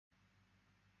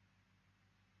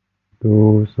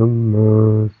Arahato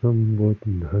Samma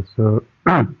Sambuddhassa.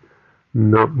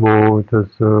 Namo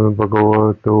Tassa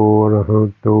Bhagavato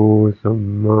Arahato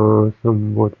Samma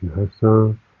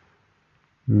Sambuddhassa.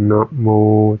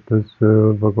 Namo Tassa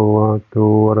Bhagavato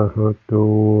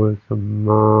Arahato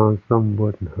Samma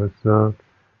Sambuddhassa.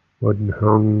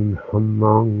 Buddhang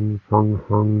Dhammang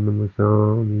Sanghang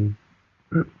Namasami.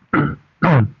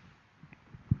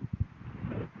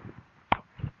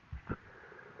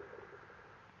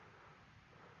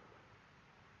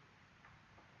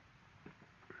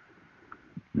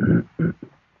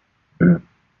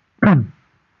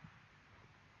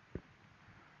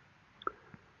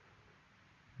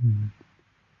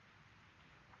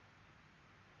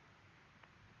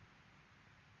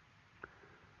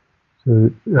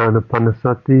 So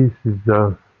Anapanasati is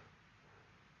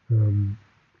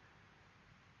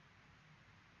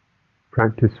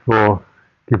practice for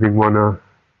giving one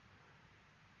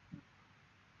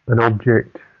an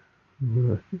object,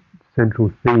 a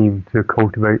central theme to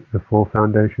cultivate the four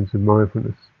foundations of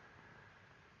mindfulness,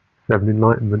 7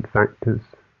 enlightenment factors.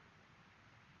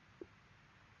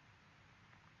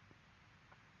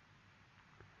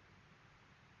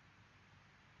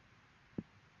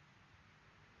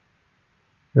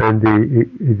 And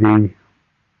the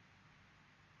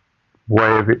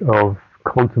way of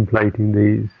contemplating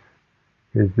these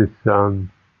is this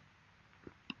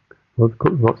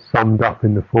what's summed up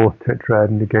in the fourth Tetrad,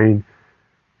 and again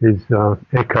is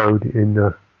echoed in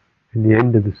the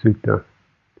end of the sutta.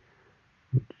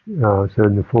 So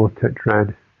in the fourth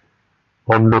Tetrad,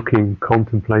 on-looking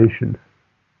contemplation,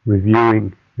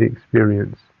 reviewing the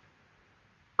experience,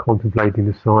 contemplating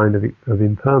the sign of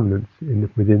impermanence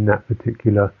within that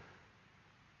particular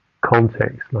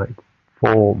context, like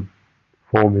form.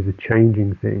 Form is a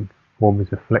changing thing. Form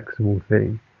is a flexible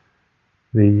thing.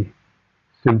 The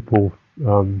simple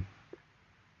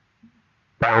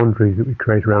boundaries that we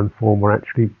create around form are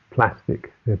actually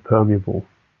plastic. They're permeable.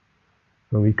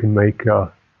 And we can make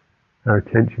our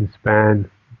attention span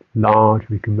large.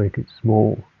 We can make it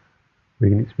small. We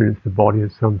can experience the body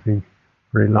as something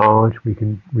very large. We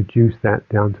can reduce that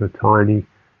down to a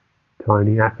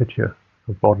tiny aperture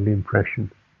of bodily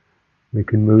impression. We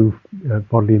can move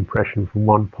bodily impression from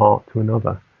one part to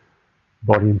another.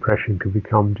 Body impression can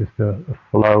become just a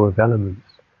flow of elements.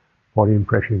 Body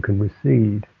impression can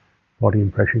recede. Body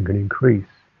impression can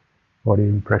increase. Body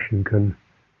impression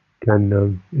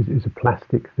is a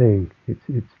plastic thing.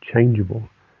 It's changeable.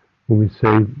 When we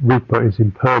say rupa is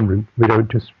impermanent, we don't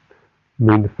just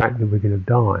mean the fact that we're going to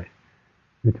die.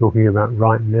 We're talking about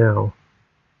right now.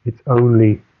 It's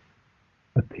only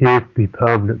appears to be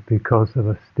permanent because of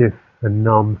a stiff and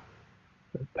numb,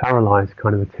 paralyzed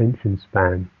kind of attention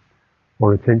span,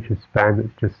 or attention span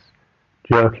that's just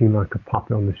jerking like a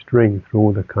puppet on the string through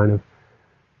all the kind of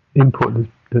input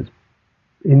that's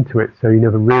into it, so you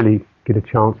never really get a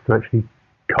chance to actually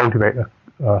cultivate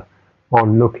a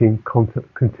on-looking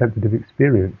contemplative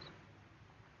experience.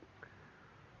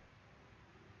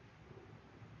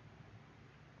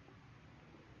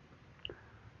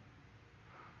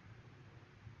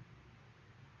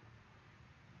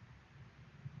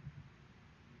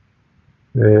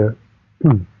 They're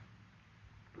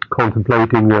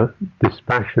contemplating the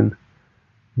dispassion,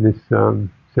 this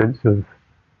sense of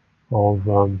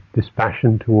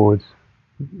dispassion towards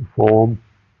form,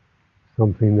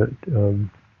 something that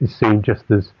is seen just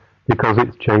as, because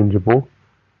it's changeable,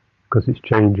 because it's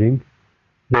changing,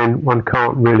 then one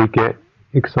can't really get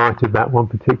excited about one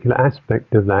particular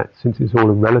aspect of that, since it's all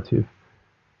relative.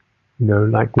 You know,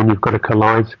 like when you've got a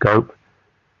kaleidoscope,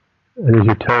 and as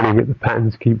you're turning it, the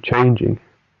patterns keep changing.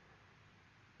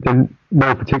 Then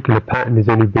no particular pattern is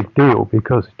any big deal,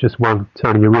 because just one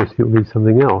turn of your wrist, it will be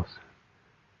something else.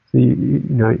 So you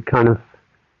know, you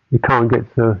can't get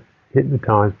so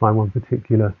hypnotized by one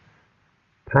particular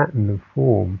pattern of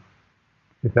form,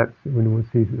 if that's, when one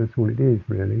sees that that's all it is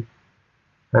really,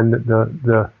 and that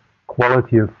the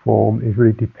quality of form is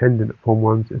really dependent upon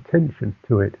one's attention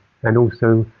to it, and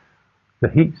also the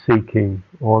heat-seeking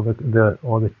or the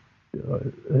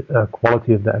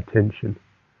quality of that attention,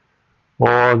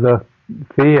 or the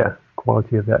fear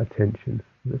quality of that attention,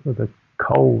 the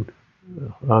cold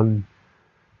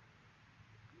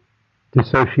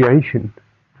dissociation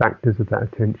factors of that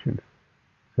attention.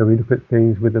 So we look at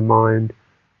things with a mind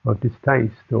of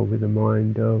distaste, or with a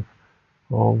mind of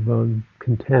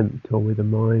contempt, or with a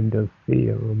mind of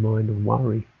fear, or a mind of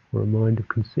worry, or a mind of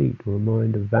conceit, or a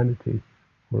mind of vanity,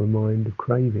 or a mind of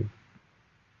craving.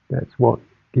 That's what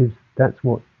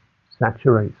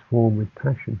saturates form with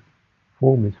passion.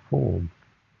 Form is form.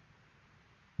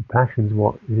 The passion is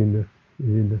what is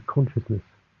in the consciousness.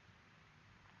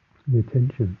 the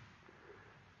attention.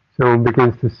 So one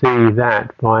begins to see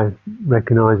that by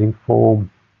recognizing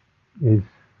form is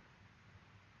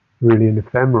really an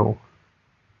ephemeral,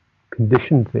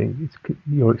 conditioned thing.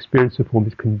 Your experience of form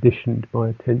is conditioned by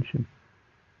attention.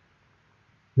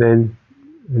 And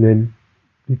then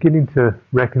beginning to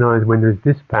recognize when there's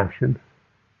dispassion,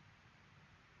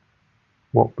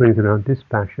 what brings around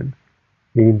dispassion,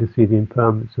 beginning to see the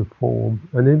impermanence of form,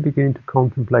 and then beginning to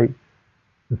contemplate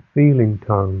the feeling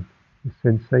tone, the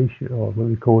sensation, or what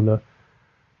we call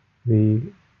the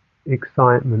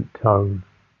excitement tone,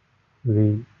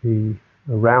 the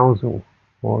arousal,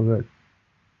 or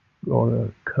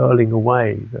the curling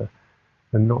away,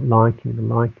 the not liking, the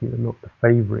liking, the not the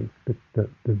favouring, the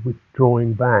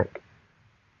withdrawing back,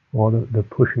 or the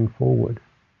pushing forward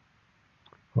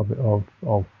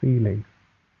of feeling.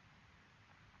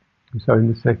 And so in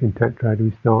the second tetrad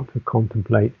we start to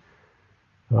contemplate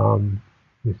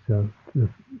the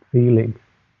feeling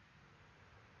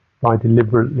by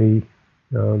deliberately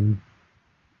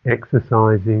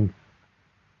exercising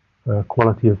a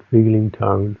quality of feeling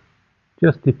tone,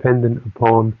 just dependent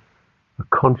upon a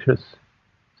conscious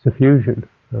suffusion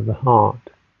of the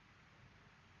heart,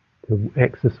 to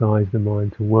exercise the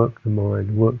mind, to work the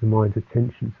mind's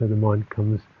attention, so the mind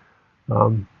comes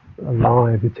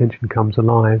alive, attention comes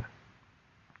alive,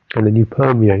 and then you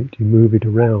permeate, you move it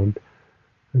around,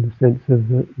 and the sense of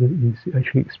that you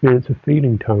actually experience a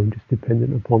feeling tone just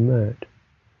dependent upon that.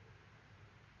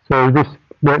 So this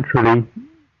naturally,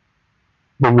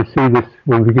 when we see this,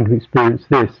 when we begin to experience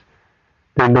this,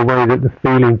 then the way that the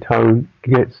feeling tone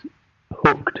gets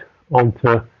hooked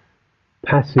onto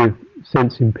passive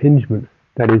sense impingement,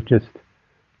 that is, just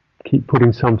keep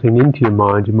putting something into your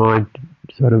mind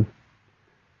sort of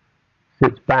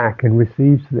sits back and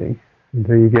receives things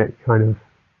until you get kind of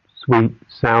sweet,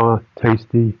 sour,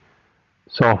 tasty,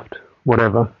 soft,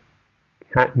 whatever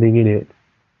happening in it,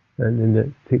 and then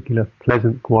that particular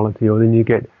pleasant quality, or then you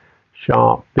get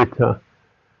sharp, bitter,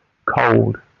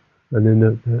 cold, and then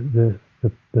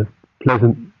the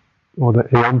pleasant or the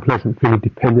unpleasant feeling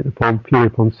dependent purely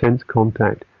upon sense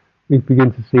contact. We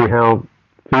begin to see how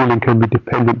feeling can be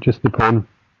dependent just upon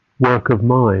work of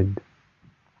mind.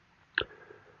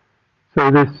 So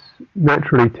this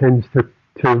naturally tends to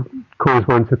cause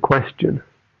one to question,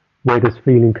 where does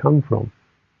feeling come from?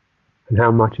 And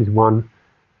how much is one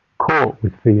caught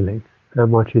with feeling? How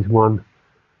much is one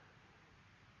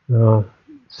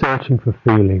searching for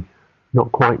feeling,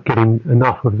 not quite getting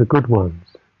enough of the good ones?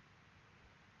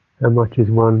 How much is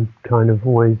one kind of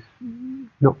always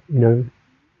not,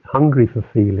 hungry for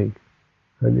feeling?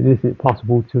 And is it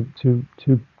possible to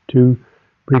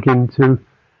begin to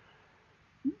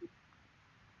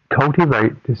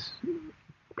cultivate this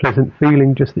pleasant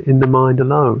feeling just in the mind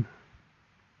alone,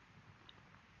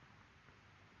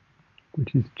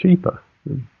 which is cheaper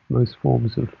than most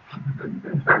forms of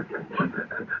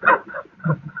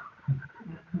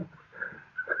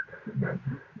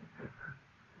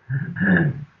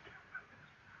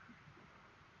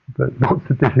but not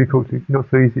so difficult, not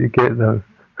so easy to get though.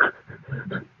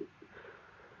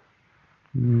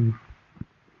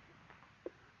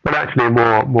 But actually a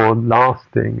more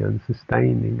lasting and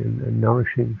sustaining and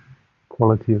nourishing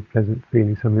quality of pleasant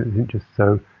feeling, something that isn't just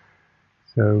so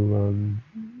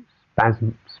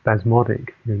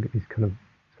spasmodic. You get this kind of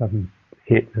sudden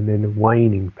hit and then a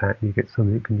waning pattern. You get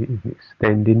something you can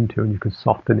extend into, and you can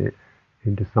soften it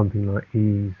into something like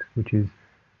ease, which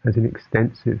has an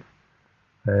extensive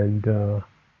and a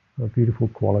beautiful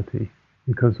quality,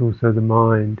 because also the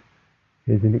mind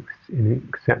is in an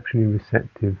exceptionally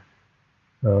receptive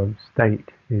state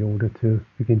in order to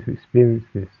begin to experience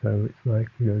this. So it's like,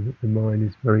 that the mind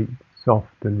is very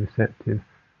soft and receptive,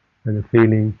 and the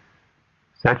feeling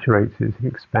saturates it. It's an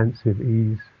expansive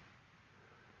ease.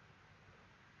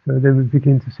 So then we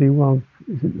begin to see, well,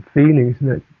 isn't the feeling,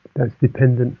 that's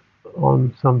dependent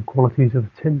on some qualities of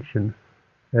attention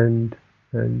and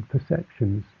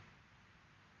perceptions.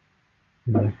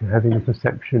 Having a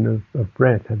perception of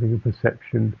breath, having a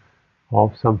perception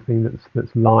of something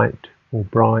that's light or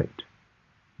bright,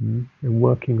 and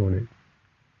working on it.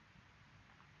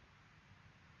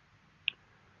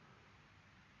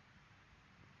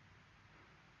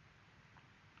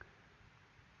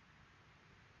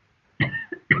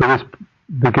 So this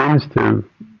begins to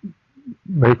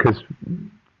make us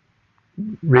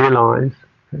realize,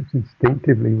 perhaps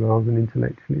instinctively rather than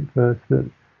intellectually at first, that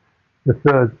the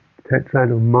third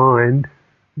tetrad of mind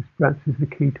perhaps is the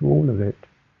key to all of it.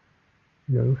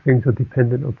 Things are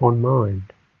dependent upon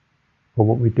mind, on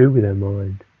what we do with our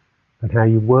mind, and how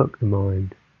you work the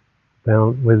mind,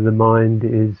 about whether the mind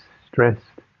is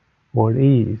stressed or at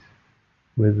ease,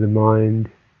 whether the mind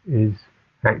is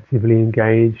actively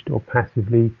engaged or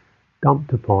passively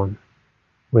dumped upon,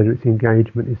 whether its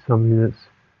engagement is something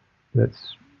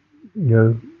that's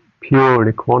pure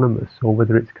and equanimous, or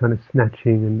whether it's kind of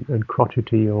snatching and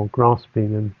crotchety or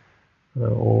grasping and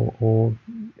or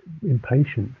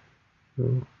impatient.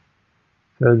 So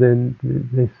then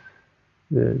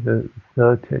the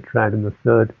third tetrad and the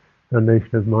third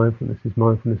foundation of mindfulness is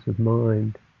mindfulness of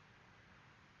mind.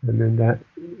 And then that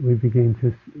we begin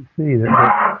to see that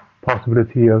the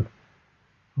possibility of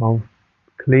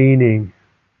cleaning,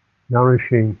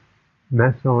 nourishing,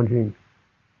 massaging,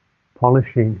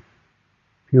 polishing,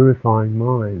 purifying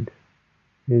mind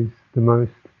is the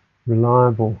most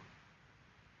reliable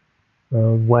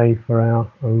way for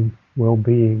our own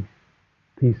well-being,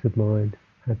 peace of mind,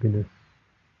 happiness.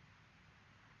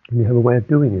 And you have a way of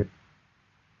doing it.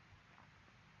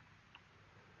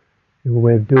 You have a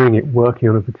way of doing it working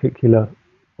on a particular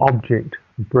object,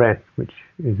 breath, which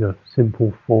is a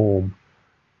simple form,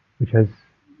 which has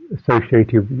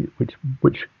associated,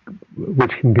 which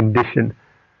can condition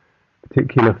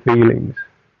particular feelings.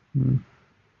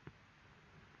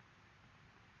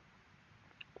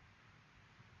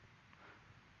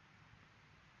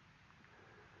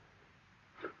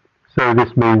 So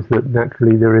this means that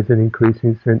naturally there is an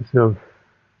increasing sense of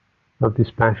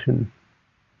dispassion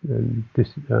and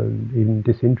even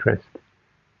disinterest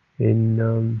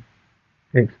in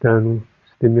external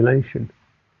stimulation,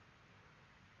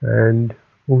 and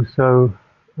also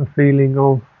a feeling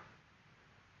of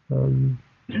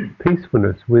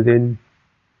peacefulness within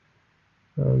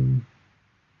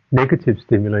negative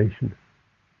stimulation,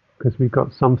 because we've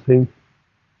got something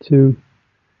to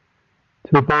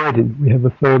abide in. We have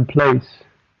a firm place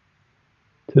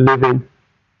to live in,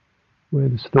 where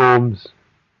the storms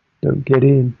don't get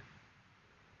in.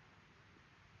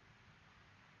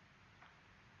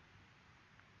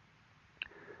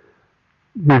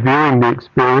 Reviewing the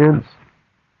experience,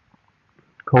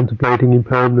 contemplating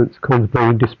impermanence,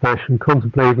 contemplating dispassion,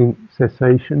 contemplating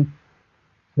cessation.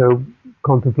 So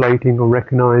contemplating or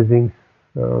recognizing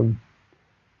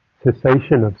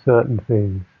cessation of certain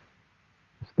things,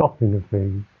 the stopping of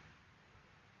things.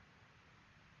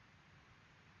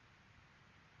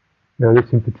 Now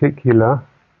this in particular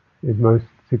is most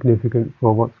significant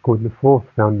for what's called the fourth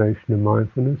foundation of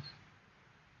mindfulness,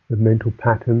 the mental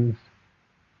patterns.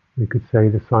 We could say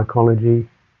the psychology,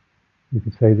 you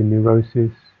could say the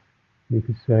neurosis, you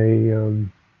could say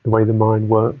the way the mind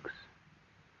works.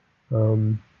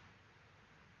 And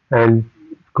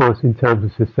of course, in terms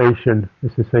of cessation, the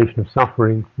cessation of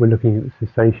suffering, we're looking at the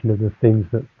cessation of the things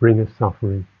that bring us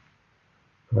suffering.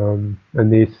 And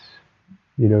this,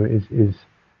 is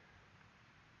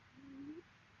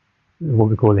what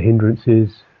we call the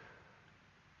hindrances: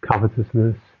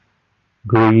 covetousness,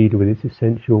 greed with its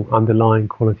essential underlying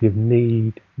quality of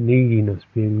neediness,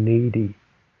 being needy.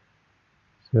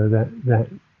 So that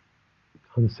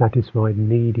unsatisfied,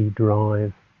 needy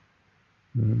drive,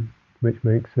 which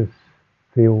makes us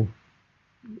feel,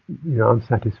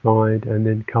 unsatisfied, and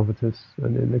then covetous,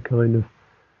 and then the kind of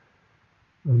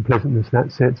unpleasantness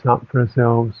that sets up for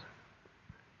ourselves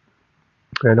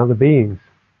and other beings.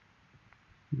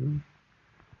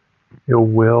 Ill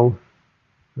will,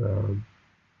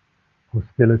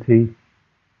 hostility,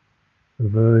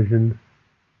 aversion,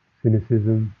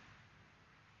 cynicism,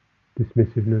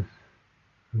 dismissiveness,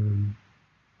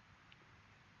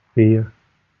 fear,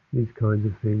 these kinds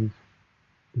of things,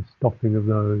 the stopping of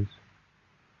those,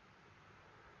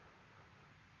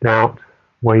 doubt,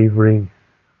 wavering,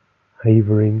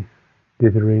 havering,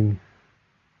 dithering,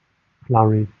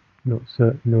 flurried, not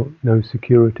certain, no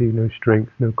security, no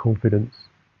strength, no confidence.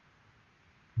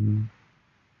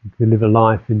 To live a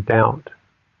life in doubt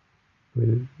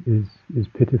is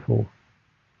pitiful.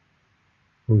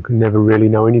 One can never really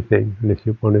know anything unless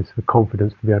one has the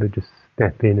confidence to be able to just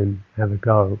step in and have a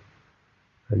go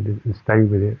and stay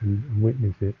with it and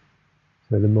witness it.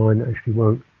 So the mind actually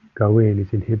won't go in,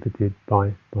 is inhibited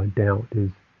by doubt,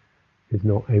 is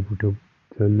not able to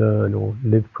learn or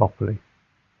live properly.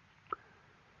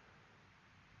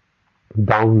 The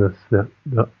dullness, the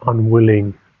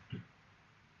unwilling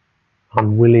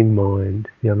mind,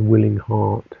 the unwilling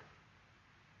heart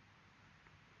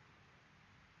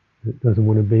that doesn't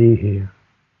want to be here.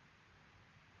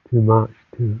 Too much,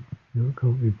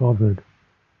 can't be bothered.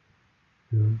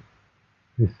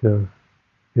 This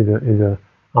is a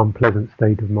unpleasant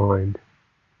state of mind,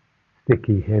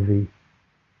 sticky, heavy,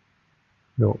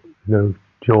 no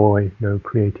joy, no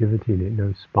creativity in it,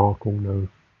 no sparkle, no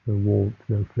warmth,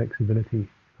 no flexibility,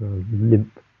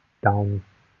 limp, dull,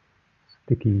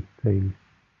 sticky thing.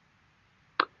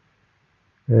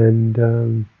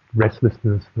 and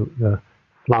restlessness, the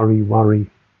flurry, worry,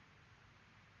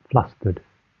 flustered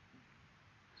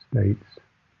states.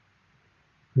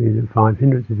 These are 5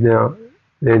 hindrances. Now,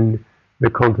 then the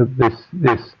concept,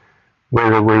 this,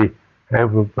 whether we,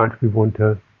 however much we want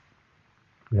to,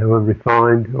 however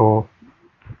refined or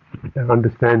our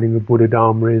understanding of Buddha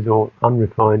Dharma is, or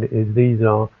unrefined it is, these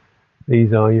are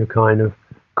your kind of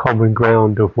common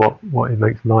ground of what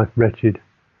makes life wretched.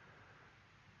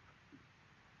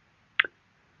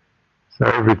 So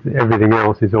everything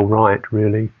else is all right,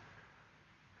 really.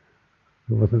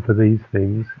 If it wasn't for these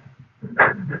things.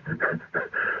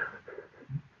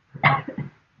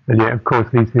 And yet, of course,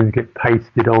 these things get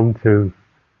pasted onto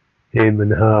him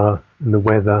and her and the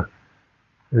weather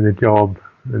and the job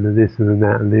and the this and the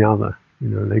that and the other. You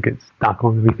know, they get stuck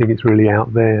on. We think it's really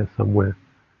out there somewhere.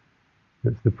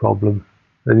 That's the problem.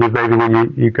 And maybe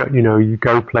when you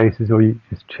go places, or you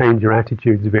just change your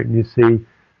attitudes a bit, and you see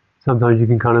sometimes you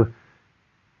can kind of,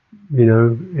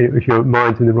 if your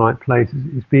mind's in the right place,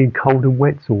 it's being cold and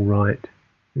wet's all right.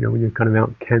 You know, when you're kind of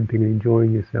out camping and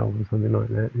enjoying yourself or something like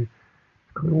that, it's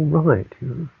kind of all right. You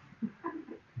know,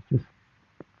 it's just,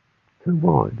 so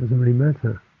what? It doesn't really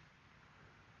matter.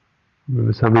 I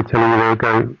remember somebody telling me they were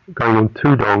going on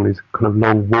Tudong, these kind of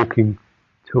long walking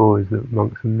tours that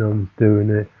monks and nuns do, and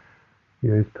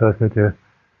this person had to,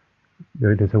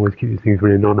 does always keep these things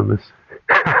really anonymous.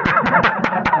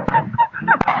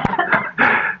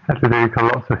 Had to do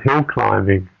lots of hill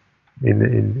climbing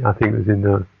in I think it was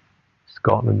in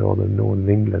Scotland or the northern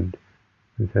England,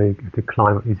 and so you had to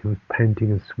climb up these hills,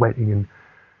 panting and sweating, and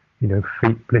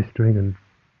feet blistering and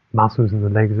muscles in the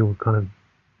legs all kind of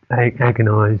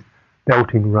agonised,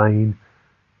 belting rain.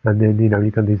 And then,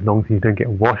 you've got these long things, you don't get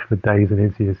washed for days, and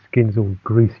then so your skin's all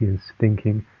greasy and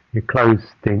stinking, your clothes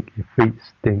stink, your feet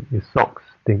stink, your socks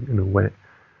stink and are wet.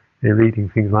 You're eating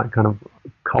things like kind of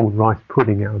cold rice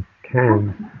pudding out of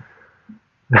cans.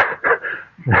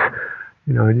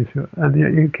 And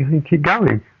you keep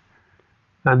going.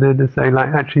 And then to say, like,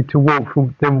 actually to walk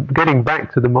from them getting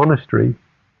back to the monastery,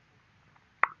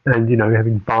 and,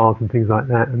 having baths and things like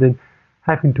that, and then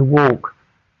having to walk,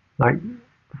 like,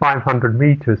 500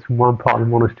 meters from one part of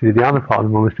the monastery to the other part of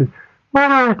the monastery. Why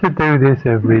do I have to do this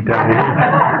every day?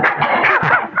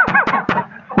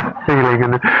 Feeling,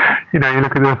 and you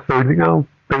look at the food and think, oh,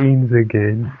 beans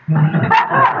again.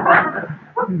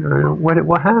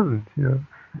 What happened?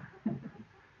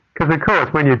 Because of course,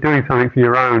 when you're doing something for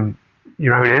your own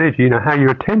energy, how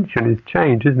your attention is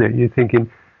changed, isn't it? You're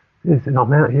thinking,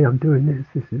 I'm out here, I'm doing this.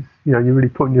 This is, you're really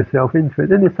putting yourself into it.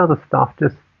 Then this other stuff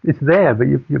just, it's there, but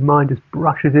your mind just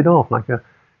brushes it off,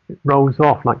 it rolls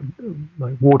off like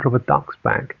water off a duck's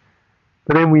back.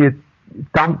 But then when you're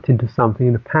dumped into something,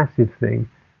 in a passive thing,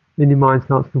 then your mind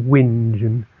starts to whinge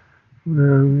and,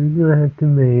 well, it had to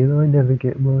me, and I never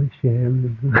get my share. And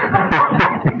it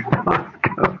starts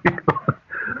going on.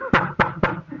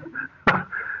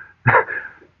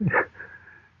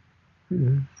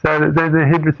 So the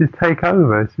hindrances take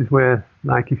over. This is where,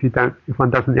 like, if one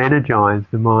doesn't energize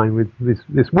the mind with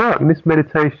this work, and this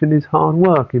meditation is hard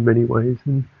work in many ways,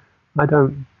 and I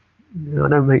don't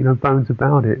make no bones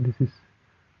about it.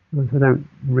 I don't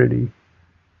really,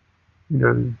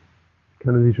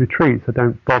 kind of these retreats, I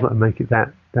don't bother to make it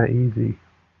that easy,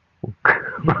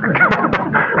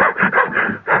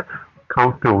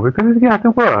 comfortable, because you have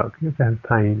to work, you have to have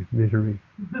pain, misery.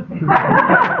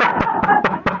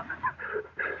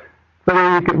 So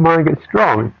then your mind gets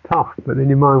strong, it's tough, but then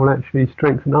your mind will actually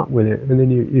strengthen up with it, and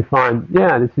then you find,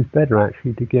 this is better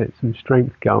actually to get some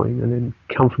strength going, and then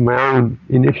come from our own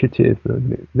initiative.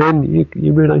 Then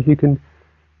you realise you can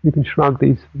shrug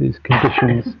these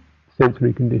conditions,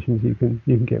 sensory conditions, you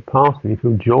can get past them. You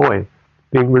feel joy,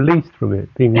 being released from it,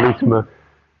 being released from a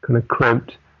kind of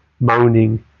cramped,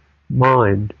 moaning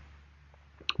mind,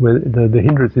 where the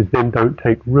hindrances then don't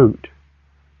take root.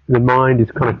 The mind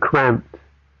is kind of cramped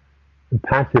and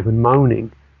passive and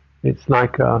moaning. It's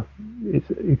like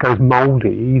it goes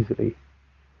mouldy easily.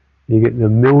 You get the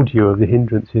mildew of the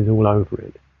hindrances all over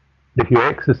it. And if you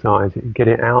exercise it and get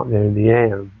it out there in the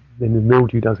air, then the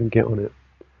mildew doesn't get on it.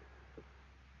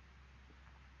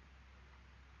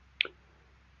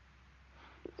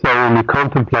 So when you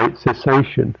contemplate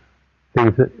cessation,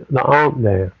 things that aren't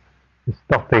there, the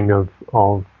stopping of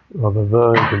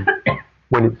aversion,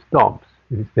 when it stops,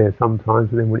 it's there sometimes,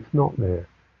 and then when it's not there.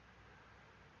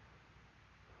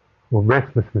 Or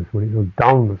restlessness, or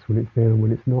dullness when it's there and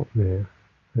when it's not there.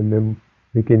 And then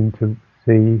begin to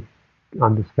see,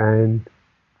 understand,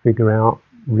 figure out,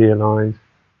 realise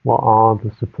what are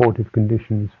the supportive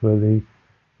conditions for the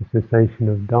cessation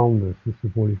of dullness, the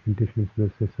supportive conditions for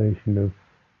the cessation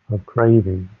of of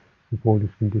craving, supportive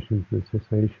conditions for the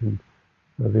cessation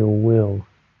of ill will.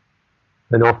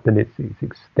 And often it's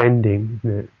extending,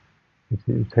 isn't it?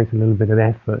 It takes a little bit of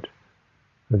effort,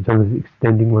 and sometimes it's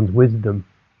extending one's wisdom,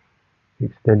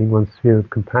 extending one's sphere of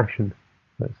compassion.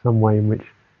 That's some way in which,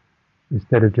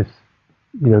 instead of just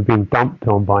being dumped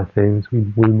on by things, we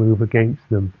move against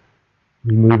them.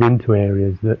 We move into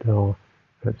areas that are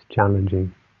perhaps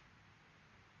challenging.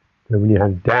 So when you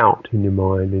have doubt in your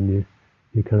mind and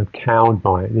you're kind of cowed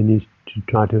by it, then you should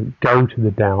try to go to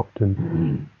the doubt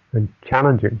and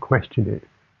challenge it and question it.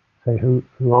 Say, who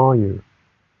are you?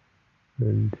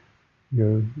 And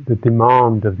the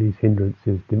demand of these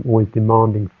hindrances, always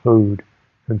demanding food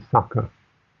and succor.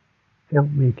 Help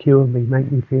me, cure me,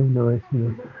 make me feel nice,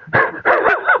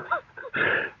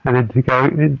 And then to go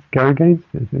against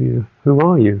it. So, who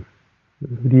are you?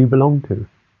 Who do you belong to?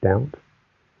 Doubt.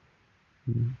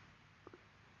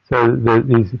 So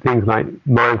these things like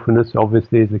mindfulness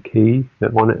obviously is a key,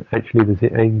 that one actually there's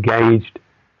engaged,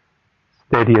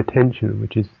 steady attention,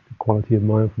 which is the quality of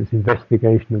mindfulness,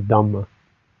 investigation of Dhamma.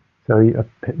 So a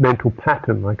mental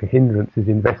pattern, like a hindrance, is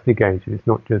investigated. It's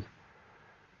not just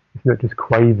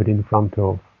quavered in front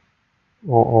of,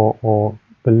 or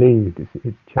believed.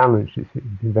 It's challenged. It's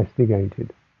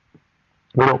investigated.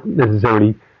 We're not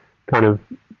necessarily kind of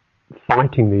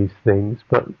fighting these things,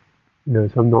 but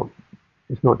so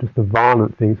it's not just a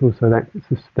violent thing. It's also that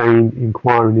sustained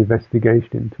inquiry and investigation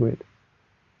into it,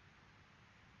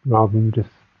 rather than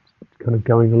just kind of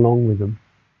going along with them.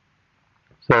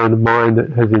 So in a mind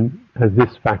that has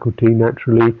this faculty,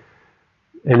 naturally,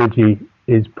 energy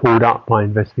is pulled up by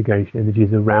investigation. Energy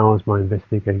is aroused by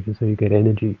investigation. So you get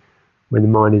energy. When the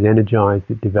mind is energized,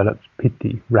 it develops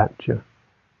piti, rapture.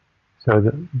 So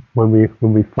that when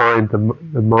we find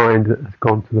the mind that has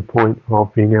gone to the point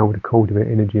of being able to cultivate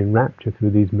energy and rapture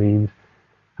through these means,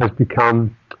 has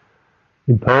become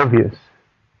impervious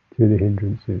to the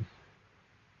hindrances.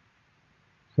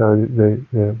 So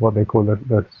the what they call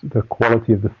the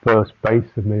quality of the first base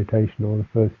of meditation, or the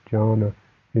first jhana,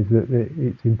 is that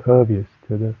it's impervious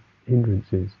to the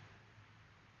hindrances.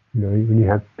 When you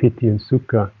have piti and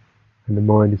sukha, and the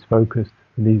mind is focused,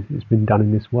 and it's been done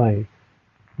in this way,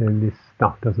 then this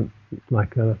stuff doesn't. It's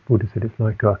like Buddha said, it's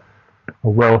like a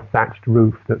well-thatched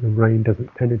roof that the rain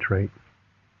doesn't penetrate.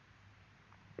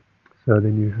 So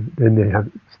then they have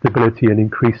stability and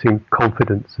increasing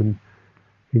confidence and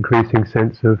increasing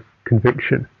sense of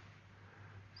conviction.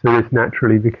 So this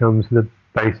naturally becomes the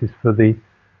basis for the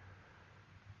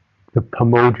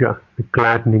pamoja, the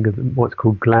gladdening of what's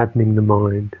called gladdening the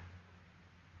mind.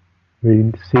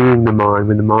 When seeing the mind,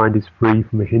 when the mind is free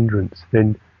from a hindrance,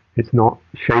 then it's not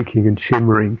shaking and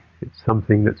shimmering. It's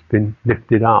something that's been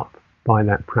lifted up by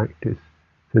that practice.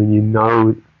 So when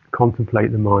you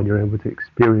contemplate the mind, you're able to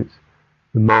experience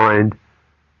the mind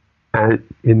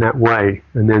in that way,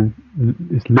 and then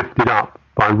it's lifted up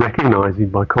by recognizing,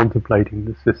 by contemplating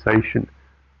the cessation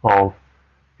of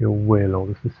ill will, or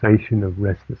the cessation of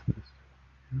restlessness.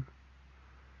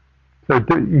 So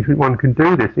one can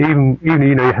do this, even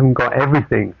you haven't got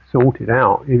everything sorted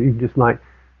out. You just like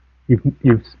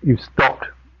you've stopped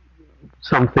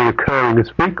something occurring as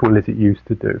frequently as it used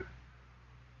to do,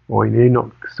 or you're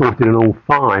not sorted on all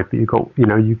five, but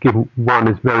you've given one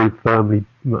as very firmly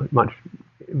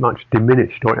much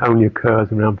diminished, or it only occurs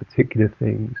around particular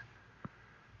things.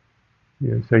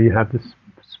 So you have the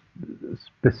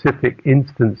specific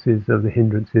instances of the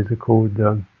hindrances are called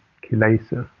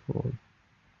kilesa, or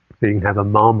so you can have a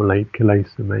marmalade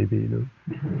kilesa, maybe,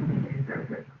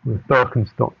 or a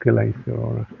Birkenstock kilesa,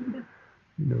 or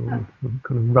some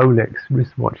kind of Rolex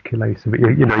wristwatch kilesa. But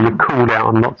you're called out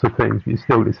on lots of things, but you're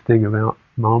still this thing about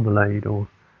marmalade, or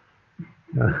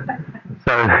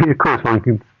so of course one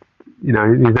can.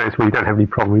 That's where you don't have any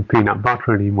problem with peanut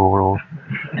butter anymore, or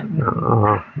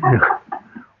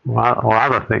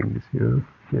other things.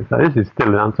 Yeah, so this is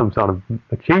still some sort of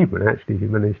achievement, actually, if you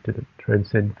managed to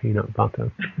transcend peanut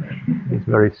butter. It's a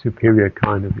very superior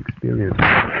kind of experience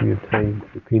you attain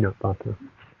through peanut butter.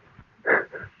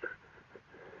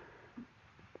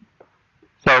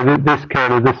 So this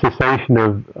kind of the cessation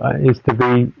of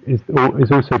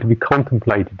is also to be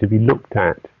contemplated, to be looked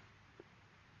at.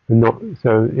 And not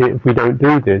so. If we don't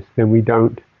do this, then we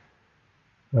don't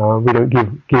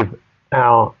give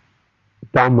our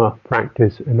Dhamma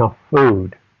practice enough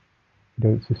food. We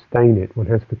don't sustain it. One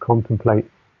has to contemplate.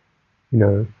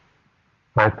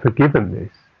 I've forgiven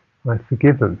this. I've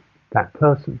forgiven that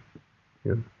person.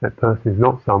 That person is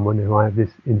not someone who I have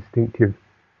this instinctive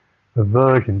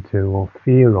aversion to, or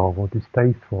fear of, or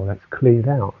distaste for. That's cleared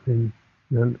out. Then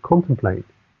contemplate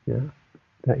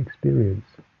that experience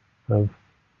of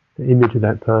the image of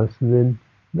that person, then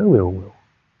no ill will.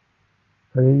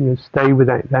 And then stay with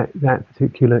that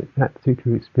particular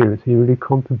experience. You really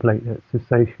contemplate that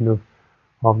cessation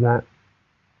of that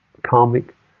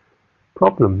karmic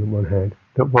problem that one had.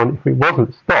 If it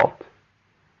wasn't stopped,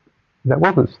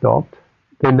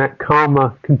 then that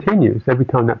karma continues. Every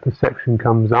time that perception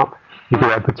comes up, you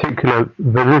get a particular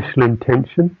volitional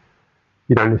intention.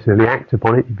 You don't necessarily act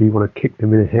upon it. You want to kick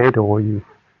them in the head, or you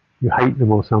hate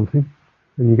them or something,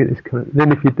 and you get this kind of.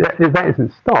 Then if that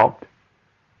isn't stopped,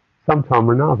 sometime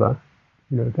or another,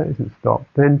 if that isn't stopped,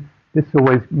 then this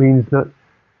always means that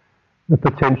the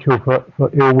potential for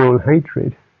ill will and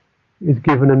hatred is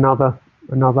given another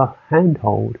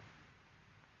handhold.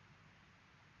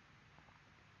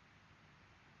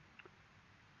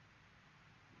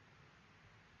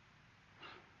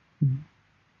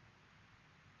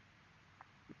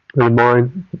 The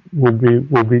mind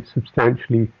will be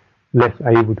substantially less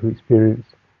able to experience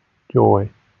joy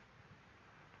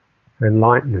and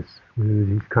lightness with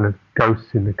these kind of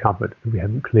ghosts in the cupboard that we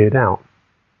haven't cleared out.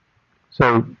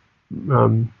 So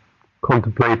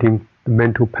contemplating the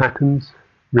mental patterns,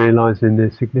 realizing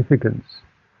their significance,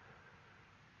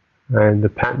 and the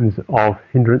patterns of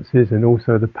hindrances, and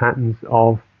also the patterns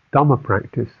of Dhamma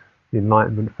practice, the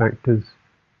enlightenment factors,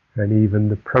 and even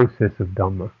the process of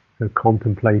Dhamma. So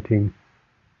contemplating,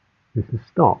 this is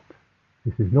stopped,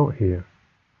 this is not here.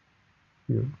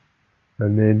 And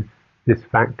then this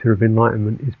factor of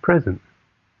enlightenment is present,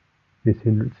 this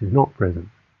hindrance is not present.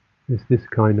 There's this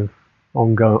kind of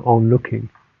on-looking,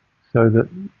 so that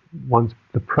once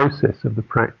the process of the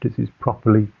practice is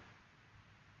properly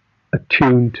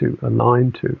attuned to,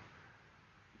 aligned to.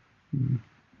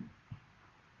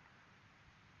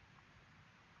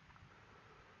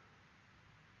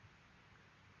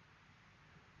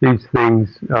 These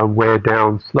things wear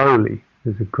down slowly.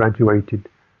 There's a graduated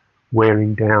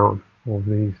wearing down of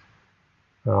these,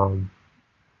 a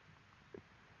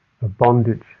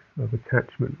bondage of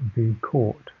attachment, of being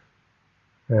caught.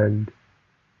 And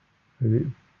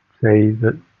say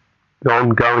that the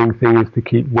ongoing thing is to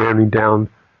keep wearing down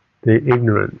the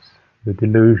ignorance, the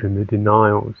delusion, the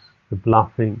denials, the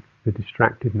bluffing, the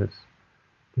distractedness,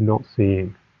 the not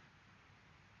seeing.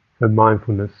 So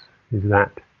mindfulness is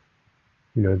that,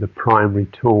 the primary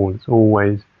tool. It's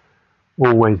always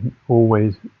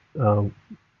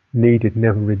needed,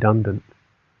 never redundant,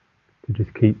 to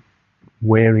just keep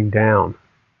wearing down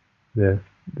the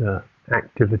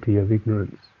activity of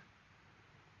ignorance,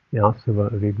 the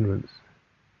asava of ignorance,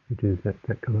 which is that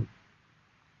kind of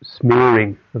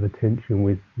smearing of attention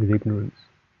with ignorance.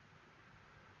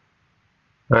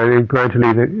 And then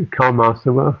gradually the karma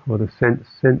asava, or the sense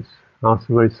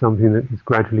asava, is something that is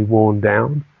gradually worn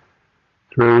down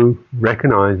through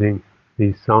recognizing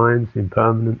these signs,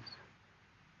 impermanence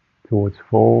towards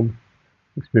form,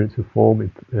 experience of form,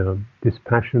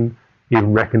 dispassion,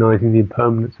 even recognizing the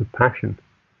impermanence of passion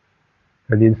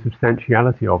and the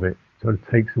insubstantiality of it. Sort of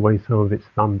takes away some of its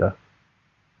thunder.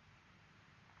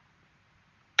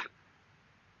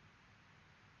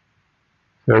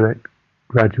 So that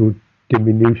gradual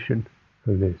diminution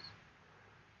of this,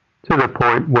 to the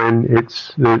point when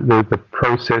it's the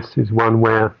process is one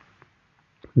where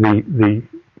the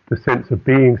sense of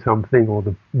being something, or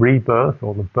the rebirth,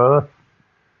 or the birth,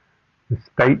 the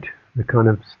state, the kind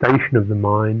of station of the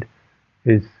mind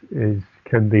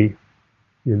can be,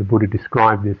 the Buddha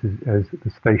described this as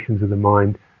the stations of the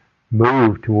mind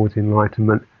move towards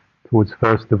enlightenment, towards,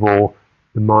 first of all,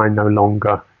 the mind no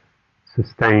longer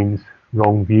sustains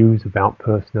wrong views about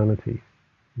personality.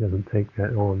 It doesn't take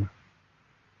that on.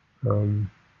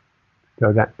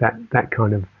 So that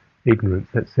kind of ignorance,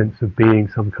 that sense of being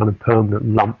some kind of permanent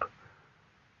lump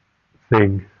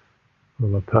thing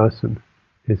of a person,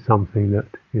 is something that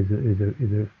is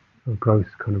a gross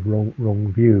kind of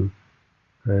wrong view.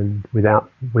 And without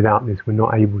this, we're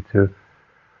not able to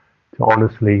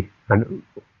honestly and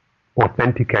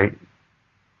authenticate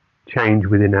change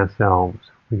within ourselves.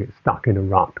 We get stuck in a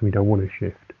rut. We don't want to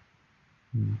shift.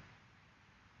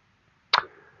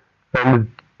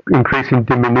 And the increasing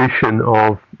diminution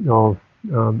of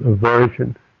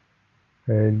aversion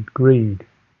and greed.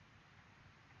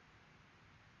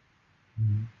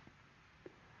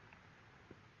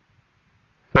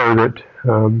 So that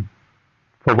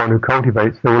for one who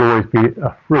cultivates, there will always be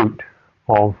a fruit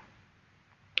of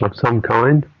some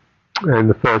kind, and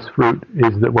the first fruit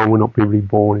is that one will not be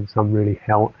reborn in some really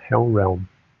hell realm.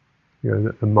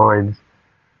 That the mind's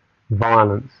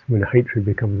violence, when hatred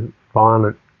becomes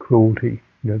violent cruelty,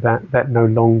 that no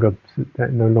longer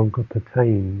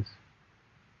pertains,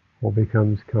 or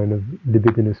becomes kind of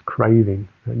libidinous craving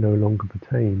that no longer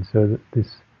pertains. So that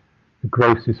this the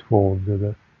grossest forms are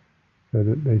the, so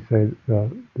that they say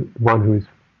that the one who is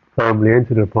firmly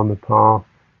entered upon the path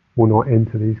will not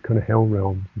enter these kind of hell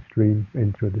realms, the stream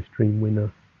enter, the stream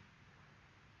winner,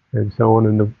 and so on.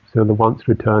 And so the once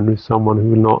returner is someone who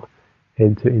will not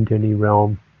enter into any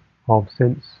realm of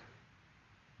sense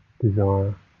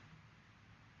desire.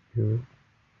 You know?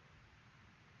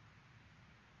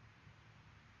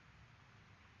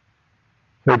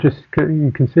 So just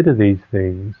you consider these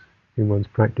things in one's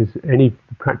practice. Any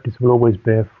practice will always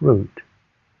bear fruit,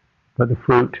 but the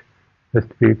fruit has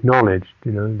to be acknowledged.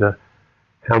 You know,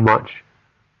 how much,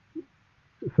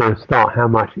 for a start, how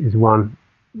much is one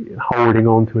holding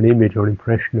on to an image or an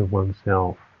impression of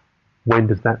oneself? When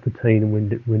does that pertain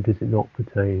and when does it not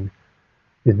pertain?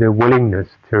 Is there willingness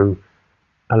to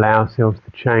allow ourselves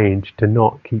to change, to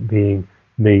not keep being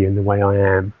me and the way I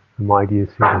am, and my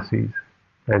idiosyncrasies,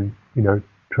 and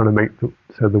trying to make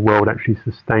so the world actually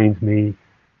sustains me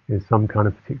in some kind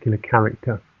of particular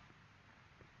character?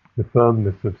 The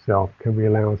firmness of self. Can we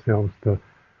allow ourselves to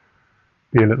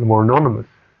be a little more anonymous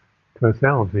to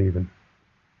ourselves even?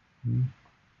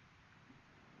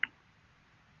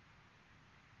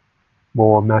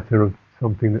 More a matter of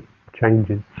something that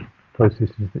changes,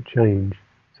 processes that change,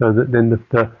 so that then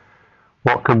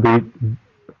what can be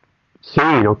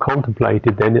seen or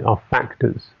contemplated then are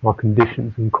factors, are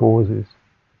conditions and causes.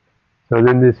 So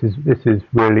then this is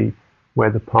really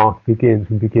where the path begins.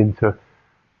 We begin to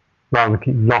rather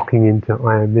keep locking into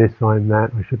I am this, I am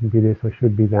that, I shouldn't be this, I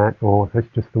should be that, or that's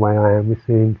just the way I am. We're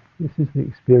seeing this is the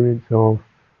experience of,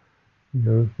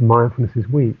 the mindfulness is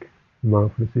weak, the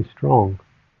mindfulness is strong,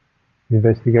 the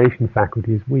investigation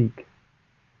faculty is weak,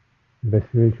 the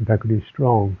investigation faculty is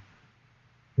strong.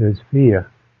 There's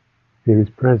fear, fear is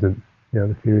present,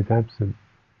 the fear is absent.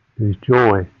 There is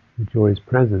joy, the joy is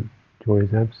present, joy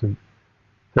is absent.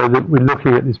 So that we're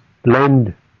looking at this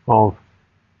blend of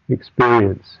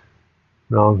experience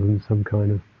rather than some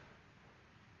kind of,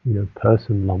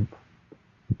 person lump.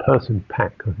 The person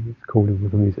pack, I think it's called in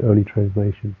one of these early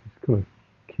translations. It's kind of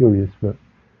curious, but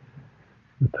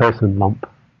the person lump.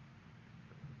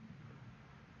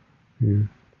 Yeah.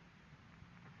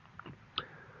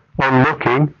 On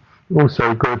looking,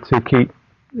 also good to keep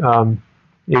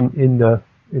in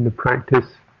the practice.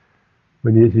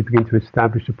 When you begin to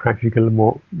establish the practice, you get a little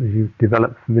more, as you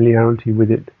develop familiarity with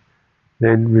it,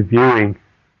 then reviewing,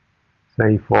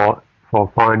 say for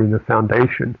finding the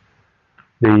foundation,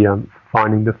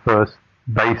 finding the first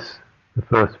base, the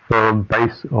first firm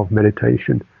base of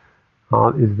meditation,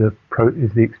 is the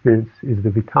experience, is the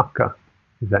vitakka,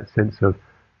 is that sense of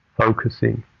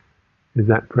focusing, is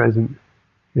that present?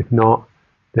 If not,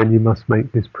 then you must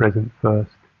make this present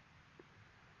first.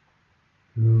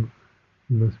 You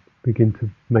must begin to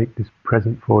make this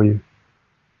present for you.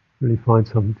 Really find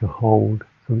something to hold,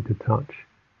 something to touch.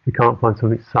 If you can't find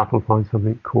something subtle, find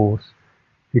something coarse.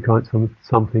 If you can't find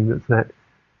something that's that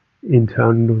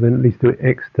internal, then at least do it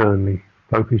externally.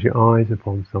 Focus your eyes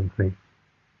upon something.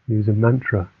 Use a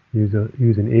mantra, use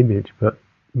an image, but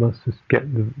you must just get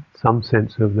some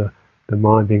sense of the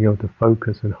mind being able to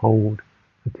focus and hold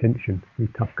attention,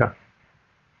 vitakka.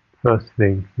 First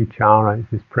thing, vichara, is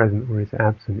this present or is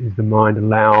absent? Is the mind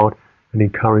allowed and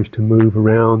encouraged to move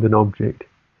around an object,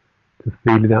 to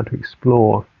feel it out, to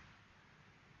explore?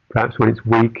 Perhaps when it's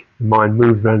weak, the mind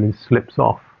moves around and slips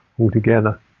off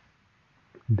altogether,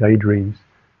 daydreams.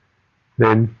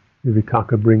 Then the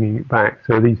vitakka bringing it back.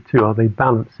 So these two, are they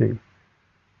balancing?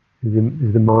 Is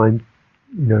the mind,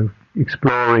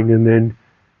 exploring and then,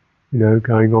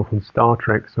 going off on Star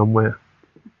Trek somewhere?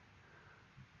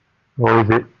 Or is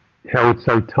it held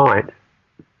so tight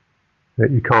that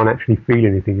you can't actually feel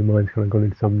anything? Your mind's kind of gone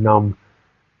into some numb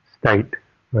state,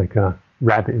 like a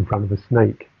rabbit in front of a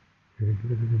snake,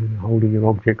 holding your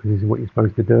object because this is what you're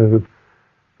supposed to do,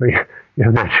 but you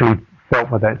haven't actually felt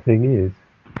what that thing is.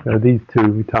 So these two,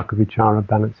 vitakka, vichara,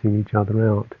 balancing each other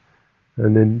out.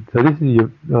 And then, so this is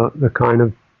the kind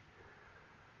of,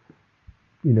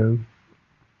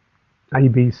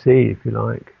 ABC, if you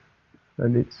like.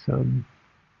 And it's,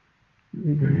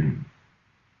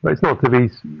 but it's not to be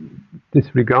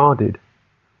disregarded.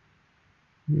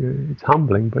 It's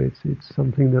humbling, but it's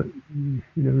something that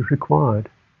is required.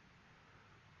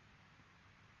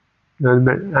 And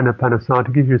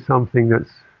Anapanasati gives you something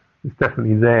that's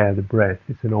definitely there. The breath,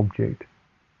 it's an object.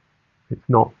 It's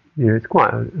not, it's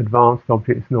quite an advanced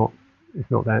object. It's not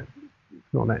that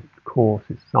coarse.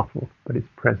 It's subtle, but it's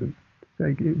present. So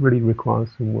it really requires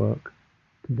some work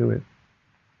to do it.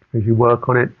 As you work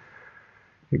on it,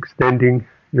 extending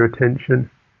your attention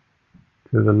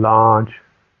to the large,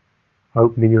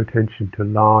 opening your attention to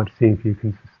large, seeing if you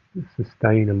can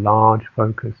sustain a large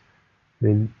focus,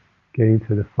 then getting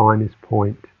to the finest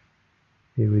point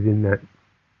here within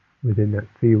that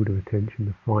field of attention,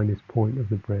 the finest point of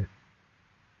the breath.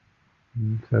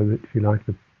 So that, if you like,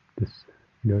 if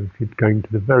you're going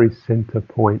to the very center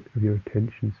point of your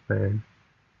attention span,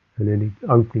 and then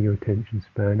opening your attention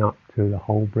span up to the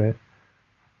whole breath,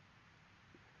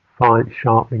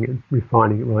 sharpening it,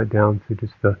 refining it right down to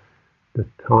just the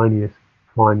tiniest,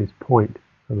 finest point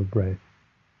of a breath.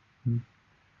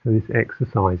 So this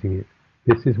exercising it,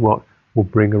 this is what will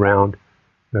bring around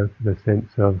the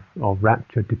sense of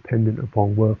rapture dependent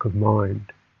upon work of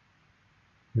mind.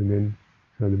 And then,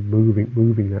 so the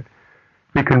moving that.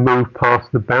 We can move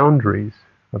past the boundaries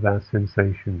of our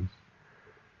sensations.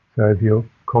 So if you're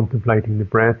contemplating the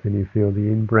breath and you feel the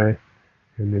in-breath,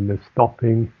 and then the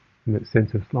stopping, and that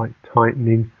sense of slight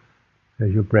tightening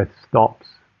as your breath stops,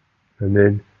 and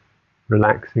then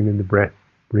relaxing and the breath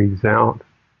breathes out,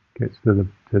 gets to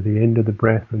the end of the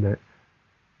breath, and that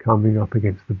coming up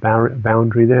against the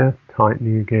boundary there,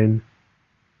 tightening again,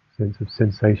 sense of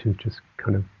sensations just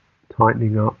kind of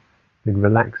tightening up, then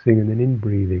relaxing, and then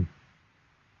in-breathing.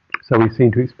 So we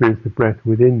seem to experience the breath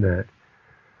within that.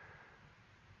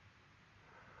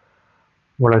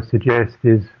 What I suggest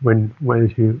is when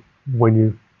you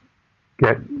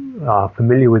get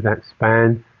familiar with that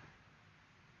span,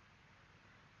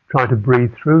 try to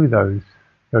breathe through those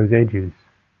edges.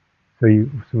 So you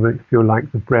sort of feel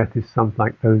like the breath is something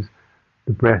like the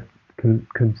breath can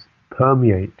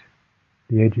permeate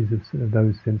the edges of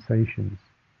those sensations.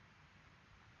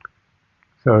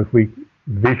 So if we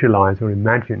visualize or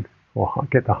imagine, or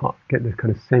get the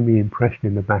kind of semi-impression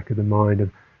in the back of the mind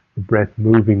of the breath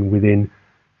moving within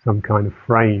some kind of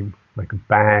frame, like a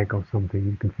bag or something,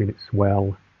 you can feel it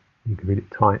swell, you can feel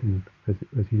it tighten as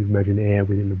you imagine air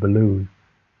within a balloon.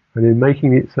 And then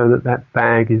making it so that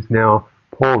bag is now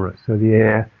porous, so the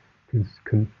air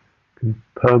can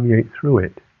permeate through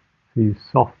it. So you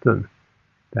soften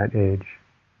that edge.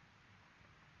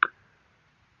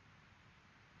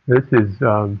 This is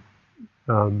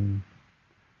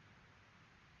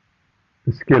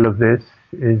the skill of this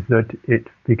is that it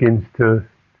begins to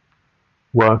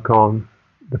work on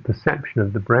the perception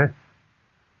of the breath.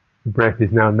 The breath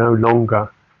is now no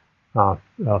longer a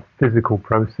physical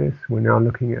process. We're now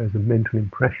looking at it as a mental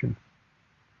impression,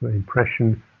 an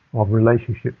impression of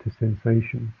relationship to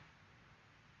sensations.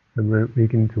 And we're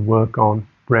beginning to work on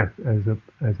breath as a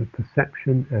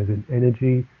perception, as an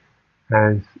energy,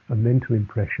 as a mental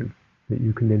impression that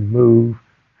you can then move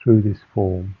through this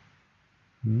form.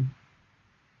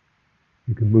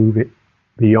 You can move it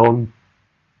beyond,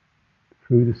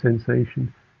 through the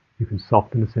sensation. You can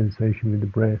soften the sensation with the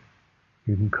breath.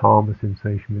 You can calm the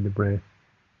sensation with the breath.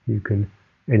 You can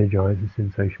energize the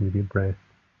sensation with your breath,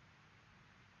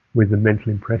 with the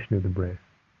mental impression of the breath.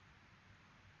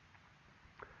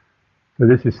 So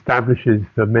this establishes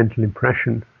the mental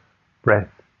impression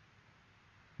breath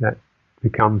that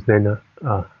becomes then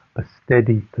a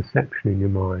steady perception in your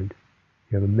mind.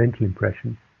 You have a mental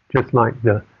impression, just like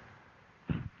the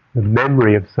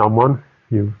memory of someone.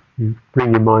 You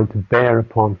bring your mind to bear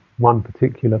upon one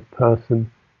particular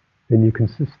person, then you can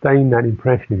sustain that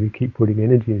impression. If you keep putting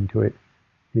energy into it,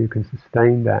 you can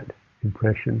sustain that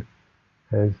impression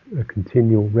as a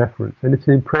continual reference. And it's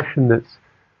an impression that's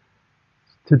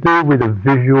to do with a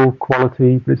visual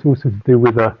quality, but it's also to do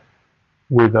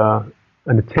with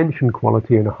an attention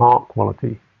quality and a heart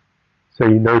quality. So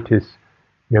you notice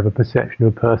you have a perception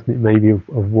of a person, it may be of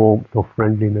warmth or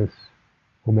friendliness,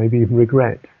 or maybe even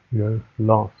regret,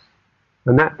 loss.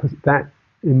 And that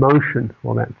emotion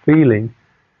or that feeling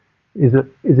is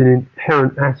an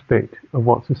inherent aspect of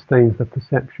what sustains the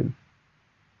perception.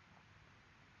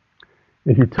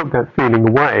 If you took that feeling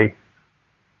away,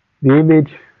 the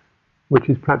image, which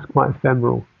is perhaps quite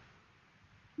ephemeral,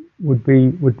 would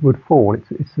fall.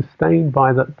 It's sustained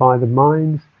by the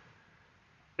mind's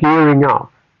gearing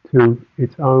up to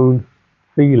its own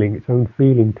feeling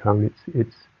tone,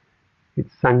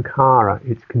 its sankhara,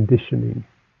 its conditioning.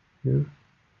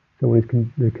 So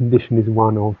when the condition is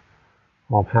one of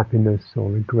happiness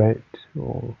or regret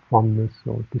or fondness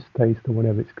or distaste or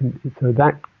whatever, so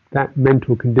that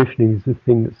mental conditioning is the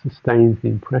thing that sustains the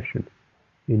impression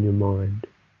in your mind.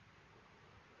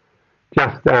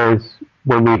 Just as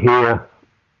when we hear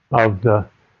of the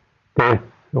death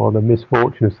or the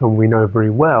misfortune of someone we know very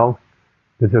well,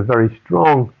 there's a very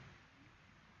strong,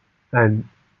 and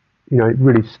it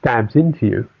really stabs into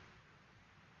you.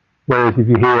 Whereas if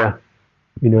you hear,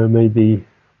 maybe,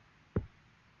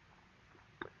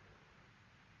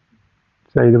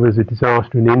 say there was a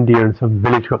disaster in India and some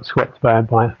village got swept by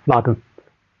a flood, and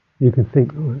you can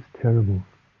think, oh, that's terrible.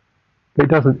 But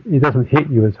it doesn't hit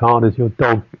you as hard as your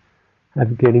dog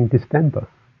getting distemper.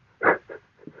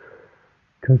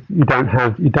 Because you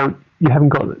haven't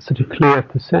got such a clear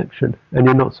perception, and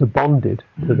you're not so bonded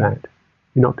to that.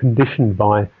 You're not conditioned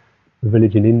by a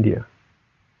village in India.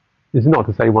 This is not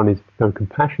to say one is no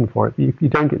compassion for it, but you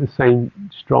don't get the same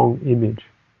strong image.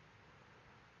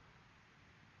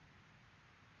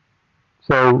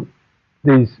 So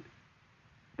these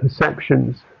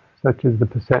perceptions, such as the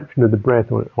perception of the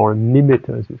breath, or a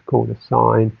nimitta as it's called, a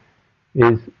sign,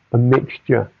 is a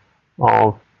mixture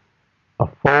of a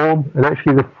form, and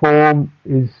actually the form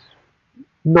is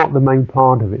not the main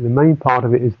part of it. The main part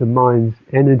of it is the mind's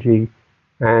energy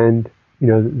and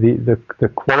the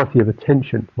quality of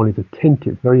attention. One is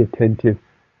attentive, very attentive,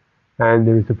 and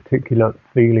there is a particular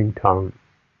feeling tone.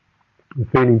 The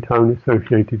feeling tone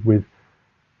associated with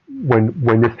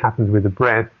when this happens with the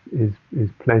breath is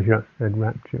pleasure and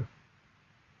rapture.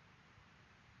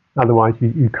 Otherwise,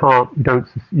 you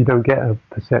don't get a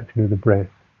perception of the breath.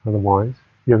 Otherwise,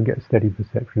 you don't get a steady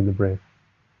perception of the breath.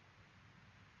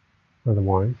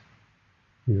 Otherwise,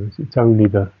 it's only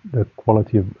the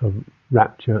quality of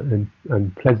rapture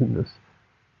and pleasantness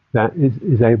that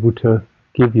is able to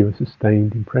give you a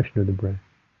sustained impression of the breath.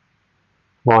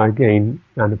 Why again,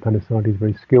 Anapanasati is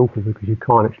very skillful, because you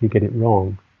can't actually get it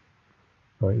wrong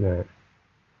like that.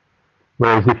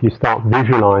 Whereas if you start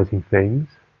visualizing things,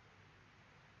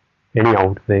 any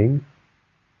old thing,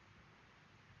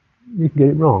 you can get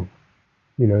it wrong.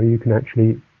 You can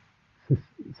actually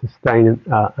sustain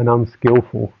an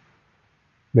unskillful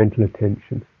mental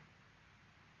attention.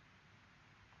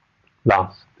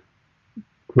 Lust,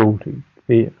 cruelty,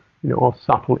 fear, all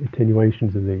subtle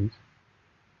attenuations of these.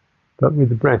 But with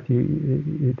the breath,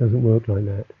 it doesn't work like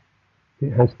that.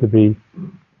 It has to be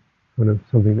kind of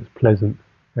something that's pleasant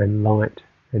and light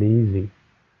and easy.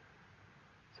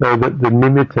 So that the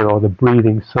nimitta, or the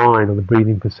breathing sign, or the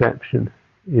breathing perception,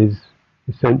 is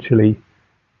essentially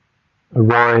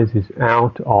arises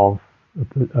out of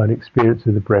an experience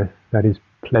of the breath that is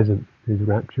pleasant, is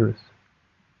rapturous.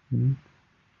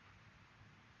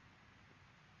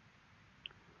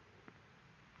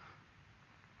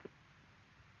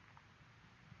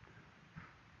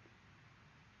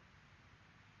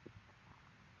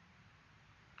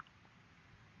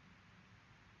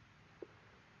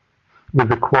 With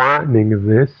the quietening of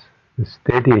this, the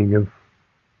steadying of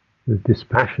the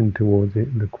dispassion towards it,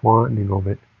 and the quietening of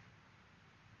it,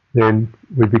 then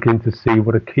we begin to see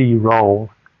what a key role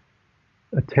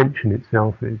attention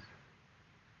itself is.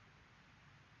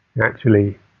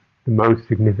 Actually, the most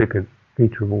significant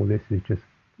feature of all this is just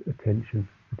attention,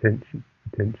 attention,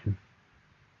 attention.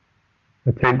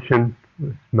 Attention,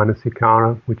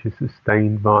 manasikara, which is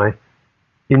sustained by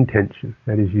intention.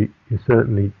 That is, you're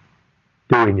certainly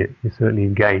doing it, you're certainly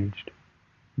engaged.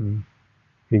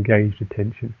 Engaged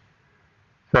attention.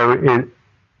 So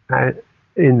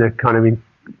in the kind of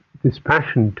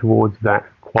dispassion towards that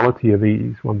quality of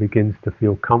ease, one begins to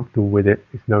feel comfortable with it.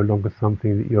 It's no longer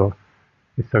something that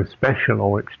is so special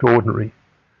or extraordinary.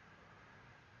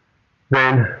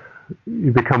 Then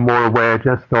you become more aware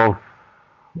just of,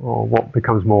 or what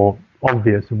becomes more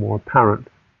obvious and more apparent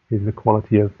is the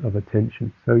quality of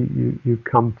attention. So you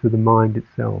come to the mind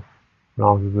itself,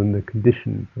 rather than the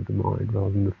condition of the mind,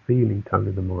 rather than the feeling tone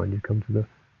of the mind. You come to the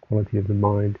quality of the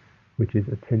mind, which is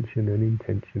attention and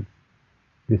intention.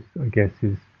 This, I guess,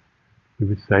 is, we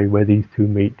would say, where these two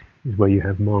meet is where you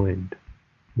have mind,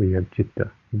 where you have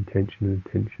citta, intention and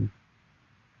attention.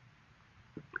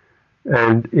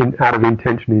 And out of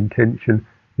intention and intention,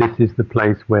 this is the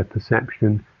place where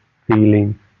perception,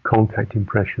 feeling, contact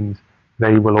impressions,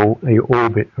 they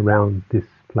orbit around this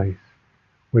place.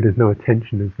 Where there's no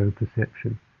attention, there's no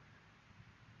perception.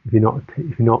 If you're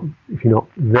not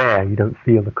there, you don't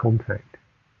feel the contact.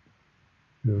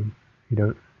 You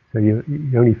don't. So you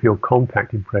only feel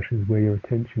contact impressions where your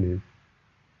attention is,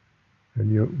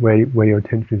 and where your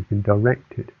attention has been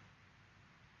directed.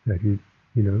 So if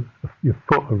your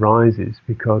foot arises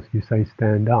because you say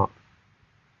stand up.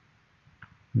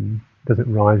 It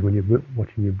doesn't rise when you're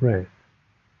watching your breath.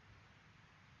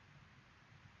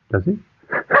 Does it?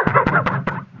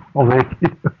 Or maybe,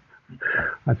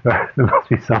 I suppose there must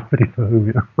be somebody for whom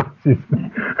it rises.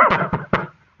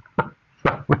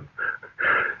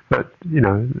 But,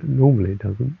 normally it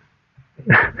doesn't.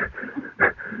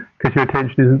 Because your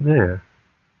attention isn't there.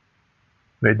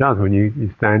 But it does when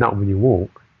you stand up, when you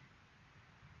walk.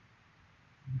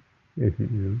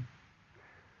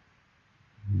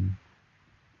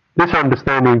 This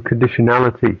understanding of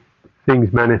conditionality,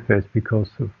 things manifest because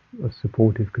of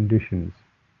supportive conditions.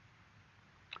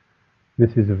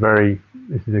 This is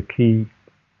a key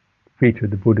feature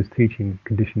of the Buddha's teaching,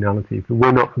 conditionality. If it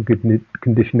were not for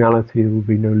conditionality, there would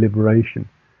be no liberation,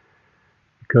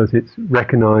 because it's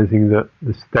recognizing that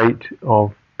the state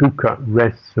of dukkha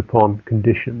rests upon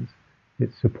conditions.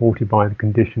 It's supported by the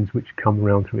conditions which come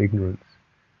around through ignorance.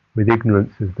 With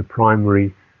ignorance as the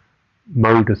primary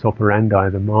modus operandi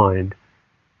of the mind,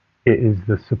 it is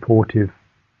the supportive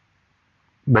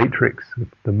matrix,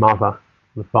 the mother,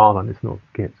 the father, let's not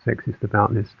get sexist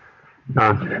about this,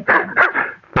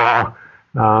 for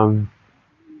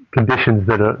conditions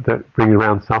that bring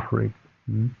around suffering.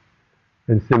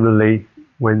 And similarly,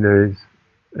 when there is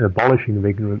an abolishing of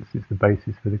ignorance, it's the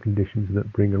basis for the conditions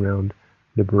that bring around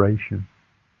liberation.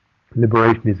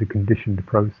 Liberation is a conditioned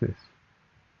process,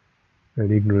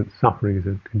 and ignorance, suffering, is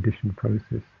a conditioned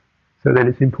process. So then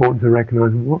it's important to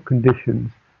recognize what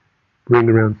conditions bring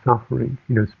around suffering.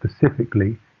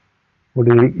 Specifically, what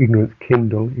does ignorance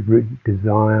kindle?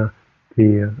 Desire,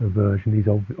 fear, aversion, these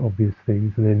obvious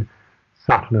things, and then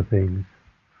subtler things.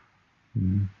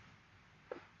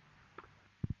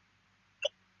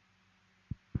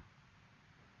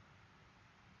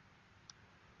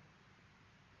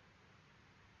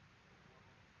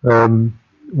 A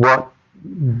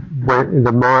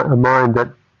mind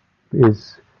that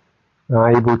is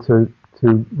able to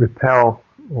repel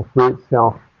or free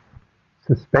itself,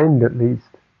 suspend at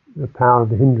least the power of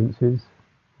the hindrances,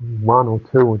 one or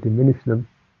two, or diminish them,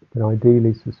 but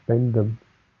ideally suspend them,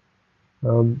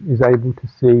 is able to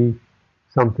see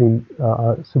something,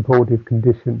 a supportive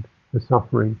condition for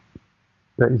suffering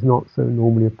that is not so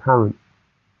normally apparent.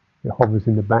 It hovers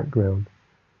in the background.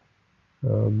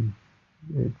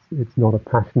 It's not a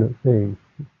passionate thing.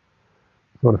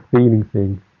 It's not a feeling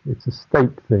thing. It's a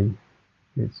state thing.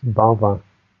 It's bhava,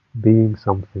 being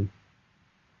something.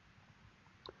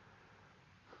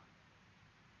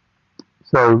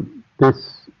 So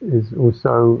this is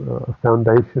also a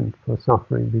foundation for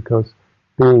suffering, because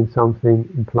being something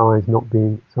implies not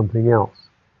being something else.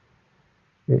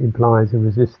 It implies a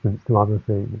resistance to other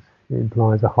things. It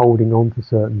implies a holding on to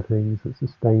certain things that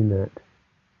sustain that.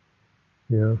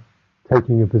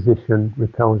 Taking a position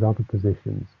repels other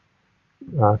positions,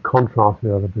 contrasts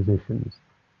with other positions,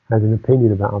 has an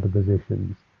opinion about other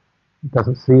positions,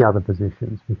 doesn't see other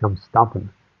positions, becomes stubborn,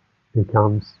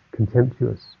 becomes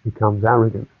contemptuous, becomes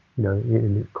arrogant,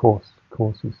 in its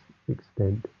coarsest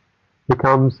extent,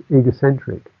 becomes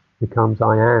egocentric, becomes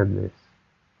I am this.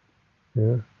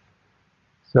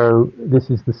 So this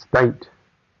is the state.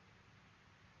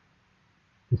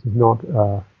 This is not,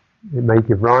 it may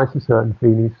give rise to certain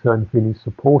feelings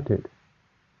support it,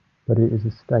 but it is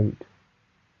a state.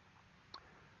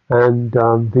 And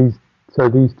these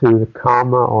two, the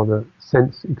karma, or the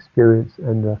sense experience,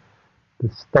 and the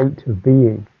state of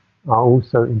being, are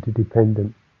also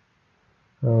interdependent.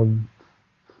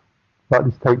 But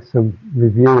this takes some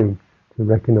reviewing to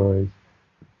recognize.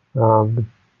 The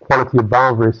quality of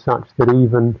bhava is such that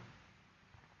even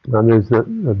there's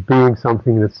the being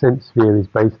something in the sense sphere is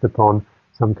based upon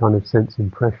some kind of sense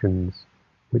impressions,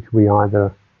 which we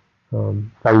either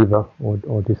favor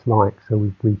or dislike. So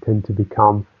we tend to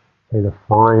become, say, the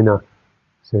finer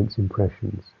sense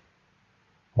impressions.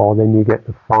 Or then you get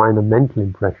the finer mental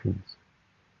impressions,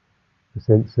 a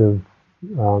sense of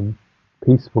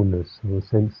peacefulness, or a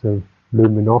sense of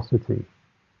luminosity.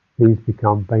 These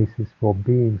become basis for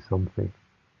being something.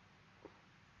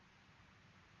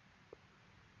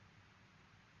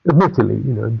 Admittedly,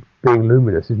 being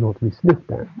luminous is not to be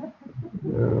sniffed at.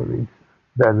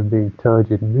 Better than being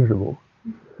turgid and miserable.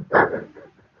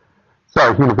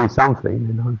 So if you're going to be something,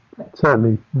 then I'd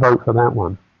certainly vote for that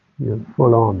one.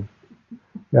 Full on.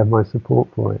 You have my support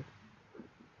for it.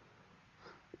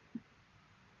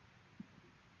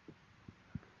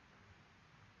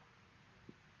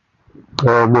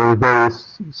 There are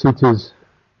various suttas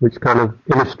which kind of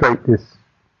illustrate this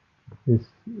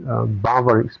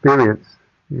bhava experience,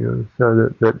 so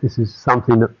that this is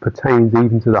something that pertains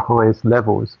even to the highest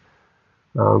levels,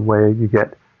 where you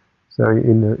get, so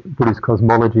in the Buddhist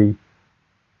cosmology,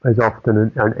 there's often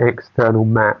an external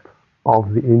map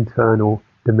of the internal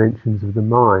dimensions of the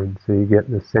mind. So you get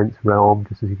the sense realm,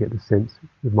 just as you get the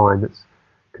mind that's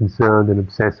concerned and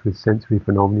obsessed with sensory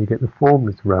phenomena. You get the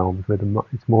formless realms, where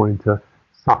it's more into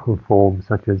subtle forms,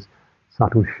 such as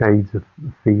subtle shades of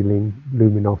feeling,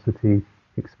 luminosity,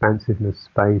 expansiveness,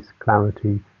 space,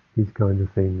 clarity, these kinds of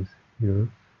things,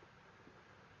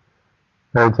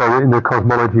 And so in the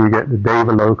cosmology you get the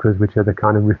Devalokas, which are the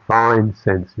kind of refined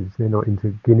senses. They're not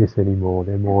into Guinness anymore.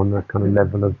 They're more on that kind of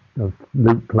level of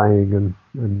lute playing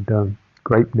and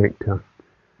grape nectar.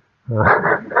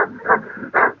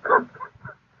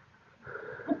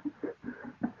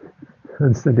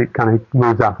 and so it kind of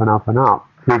moves up and up and up.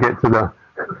 So you get to the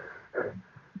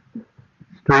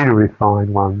extremely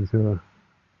refined ones who are,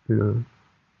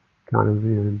 kind of,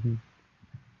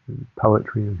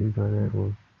 poetry and things like that,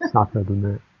 or subtler than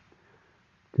that.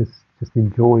 Just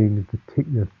enjoying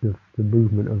the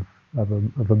movement of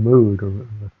a mood or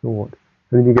of a thought.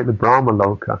 And then you get the Brahma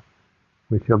Loka,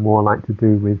 which are more like to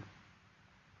do with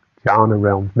jhana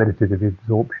realms, meditative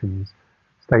absorptions,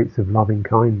 states of loving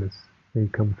kindness. They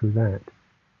come through that.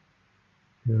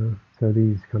 So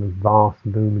these kind of vast,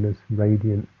 luminous,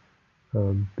 radiant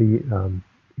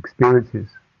experiences,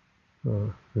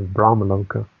 the Brahma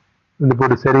Loka. And the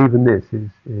Buddha said even this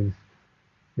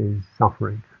is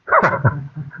suffering.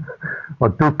 Or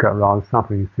dukkha, rather.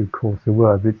 Suffering is too coarse a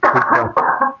word, but it's dukkha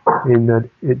in that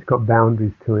it's got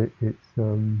boundaries to it.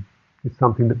 It's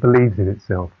something that believes in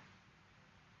itself.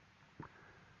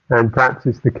 And perhaps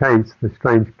it's the case, the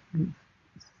strange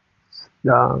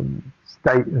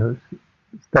state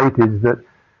is that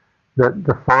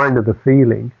the finer the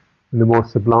feeling, and the more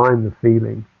sublime the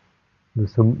feeling, the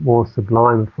more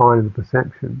sublime and finer the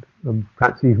perception, and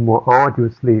perhaps even more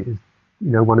arduously it is,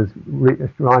 one has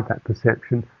arrived at that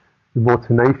perception, the more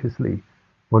tenaciously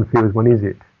one feels one is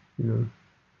it.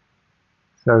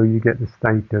 So you get the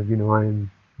state of, I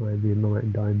am the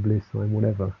enlightened, I am bliss, I am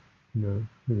whatever.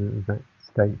 That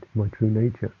state, my true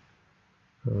nature.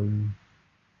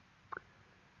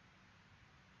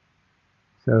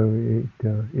 So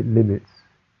it limits,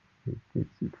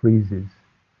 it freezes.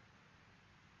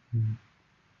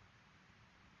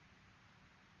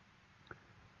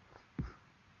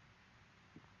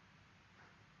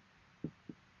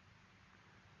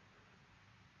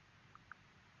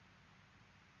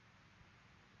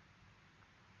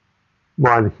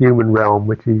 While the human realm,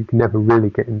 which you can never really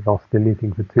get lost in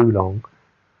anything for too long,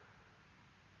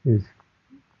 is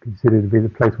considered to be the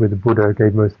place where the Buddha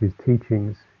gave most of his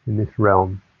teachings in this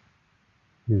realm.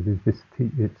 It's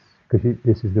because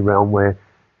this is the realm where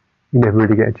you never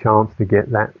really get a chance to get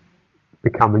that,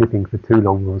 become anything for too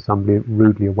long, or somebody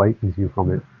rudely awakens you from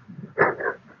it.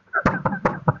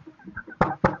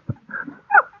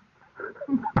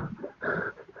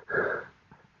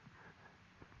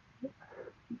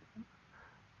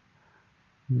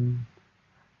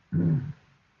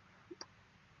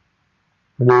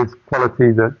 And there's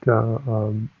quality that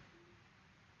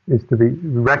is to be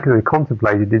regularly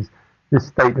contemplated, is this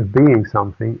state of being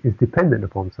something is dependent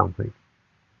upon something.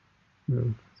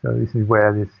 So this is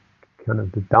where this kind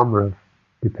of the Dhamma of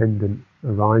dependent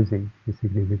arising is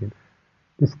significant.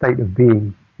 This state of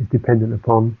being is dependent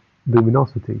upon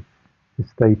luminosity. This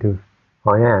state of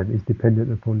I am is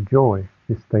dependent upon joy.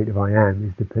 This state of I am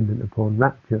is dependent upon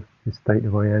rapture. This state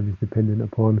of I am is dependent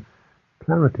upon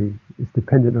clarity. It's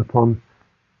dependent upon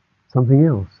something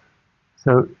else.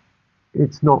 So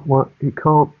it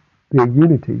can't be a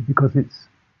unity because it's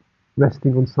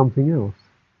resting on something else.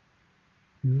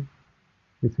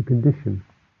 It's a condition.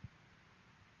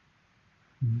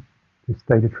 The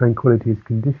state of tranquility is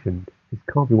conditioned. It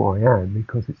can't be what I am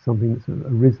because it's something that's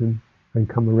arisen and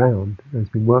come around, has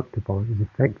been worked upon, is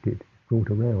affected, brought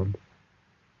around.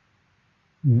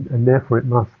 And therefore it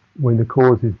must, when the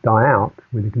causes die out,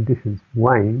 when the conditions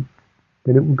wane,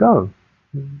 then it will go.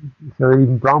 So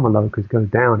even Brahma Lokas go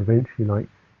down eventually like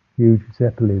huge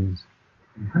zeppelins,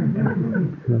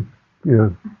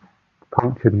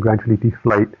 punctured and gradually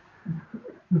deflate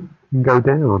and go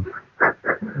down.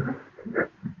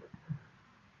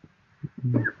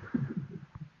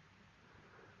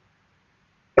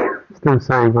 Still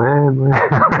saying I am.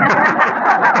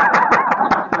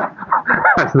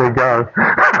 As they go.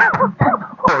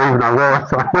 Or even I was.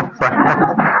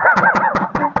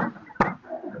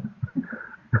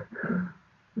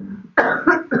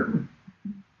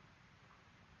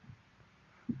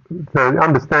 So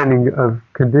understanding of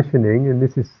conditioning, and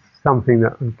this is something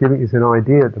that I'm giving as an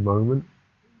idea at the moment,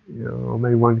 or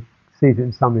maybe one sees it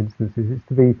in some instances, it's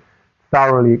to be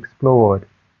thoroughly explored,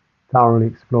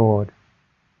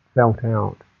 felt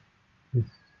out. This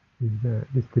is that.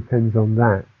 This depends on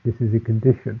that. This is a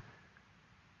condition.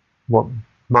 What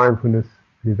mindfulness,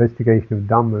 the investigation of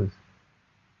Dhammas,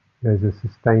 there's a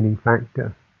sustaining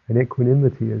factor. And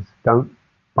equanimity is don't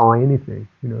buy anything,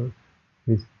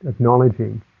 is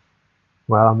acknowledging,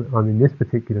 well, I'm in this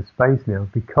particular space now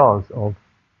because of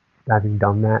having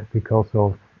done that, because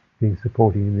of being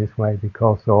supported in this way,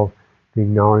 because of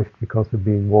being nourished, because of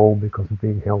being warm, because of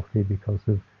being healthy, because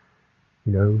of,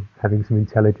 having some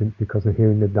intelligence, because of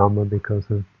hearing the Dhamma, because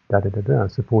of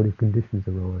supportive conditions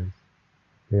arise.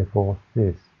 Therefore,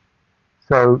 this.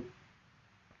 So,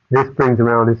 this brings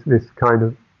around this kind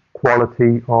of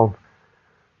quality of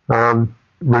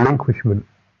relinquishment.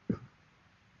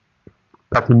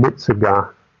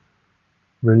 Patimitsaga,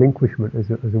 relinquishment as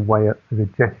a way, as a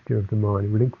gesture of the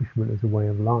mind, relinquishment as a way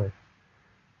of life.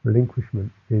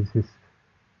 Relinquishment is this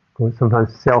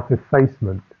sometimes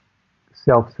self-effacement,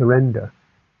 self-surrender,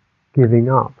 giving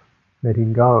up,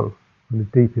 letting go on the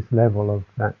deepest level of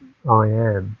that I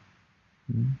am.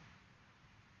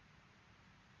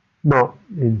 Not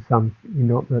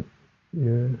that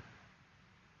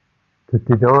to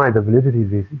deny the validity of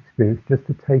this experience, just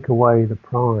to take away the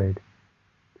pride,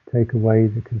 to take away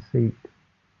the conceit,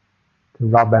 to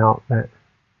rub out that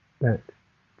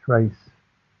trace.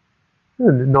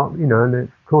 And of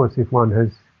course, if one has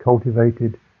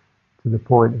cultivated to the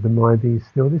point of the mind being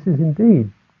still, this is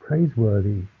indeed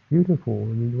praiseworthy, beautiful.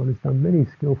 I mean, one has done many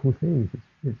skillful things.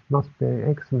 It must bear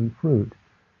excellent fruit.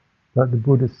 But the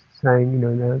Buddha's saying,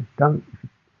 now don't.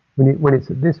 When it's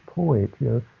at this point,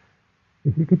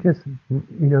 if you could just,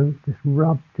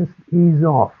 just ease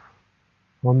off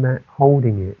on that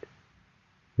holding it,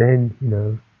 then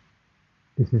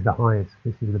this is the highest,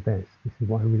 this is the best, this is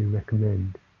what I really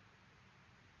recommend.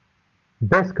 The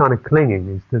best kind of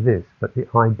clinging is to this, but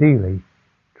ideally,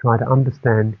 try to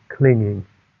understand clinging,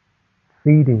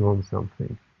 feeding on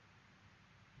something,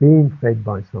 being fed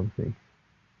by something,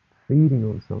 feeding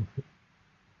on something,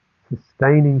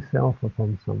 sustaining self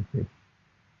upon something,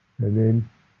 and then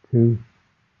to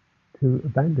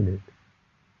abandon it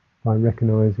by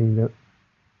recognizing that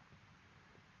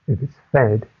if it's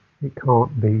fed, it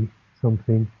can't be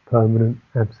something permanent,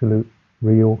 absolute,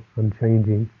 real,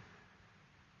 unchanging.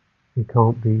 It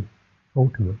can't be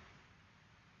ultimate.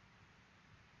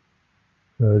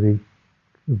 So the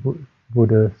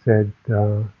Buddha said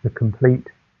the complete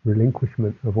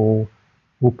relinquishment of all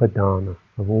upadana,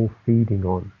 of all feeding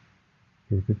on,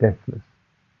 is the deathless.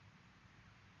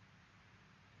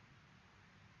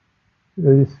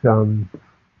 This, in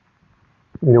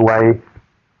a way,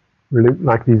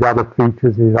 like these other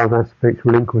features, these other aspects,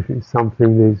 relinquishment is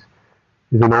something is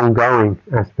an ongoing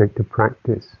aspect of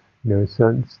practice. A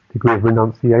certain degree of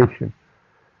renunciation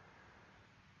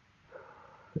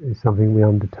is something we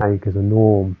undertake as a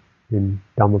norm in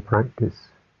Dhamma practice.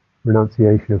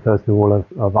 Renunciation, first of all,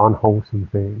 of unwholesome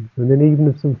things, and then even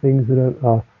of some things that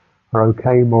are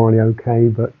okay, morally okay,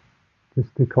 but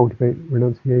just to cultivate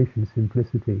renunciation,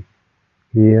 simplicity.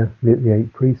 Here, the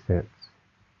 8 precepts,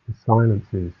 the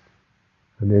silences,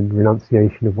 and then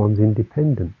renunciation of one's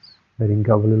independence, letting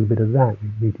go a little bit of that,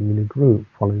 meeting in a group,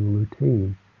 following a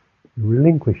routine,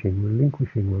 relinquishing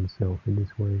oneself in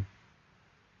this way.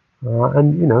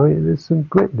 And there's some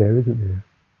grit there, isn't there?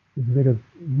 There's a bit of,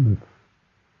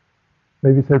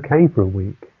 maybe it's okay for a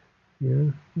week,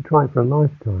 you try it for a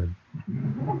lifetime.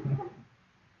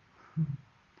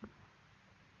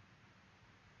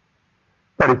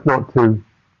 But it's not to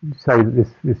say that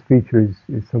this feature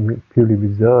is something that's purely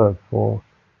reserved for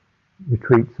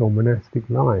retreats or monastic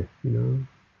life,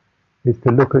 It's to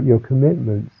look at your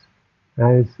commitments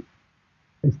as,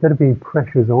 instead of being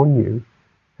pressures on you,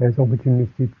 as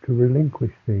opportunities to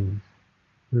relinquish things,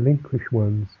 relinquish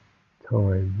one's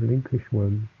time, relinquish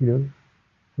one, So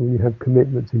when you have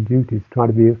commitments and duties, try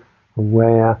to be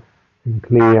aware and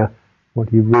clear what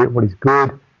is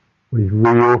good, what is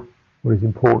real, what is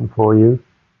important for you.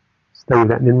 Stay with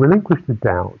that, and then relinquish the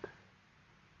doubt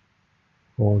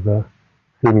or the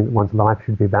feeling that one's life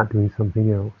should be about doing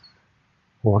something else,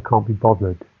 or I can't be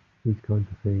bothered, these kinds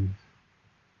of things.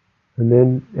 And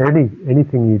then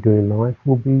anything you do in life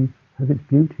will have its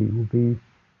beauty, will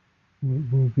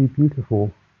be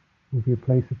beautiful, will be a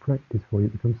place of practice for you.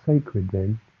 It becomes sacred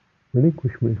then.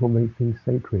 Relinquishment is what makes things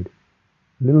sacred.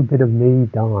 A little bit of me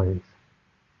dies.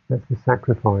 That's the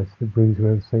sacrifice that brings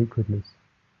around sacredness.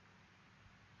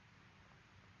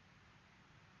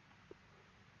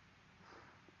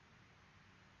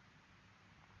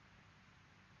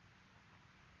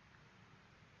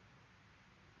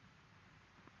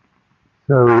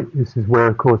 So this is where,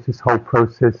 of course, this whole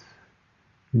process,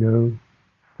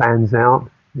 fans out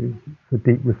for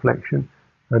deep reflection.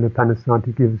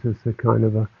 Anapanasati gives us a kind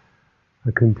of a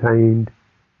contained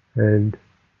and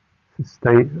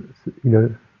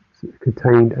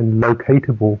contained and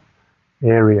locatable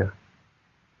area,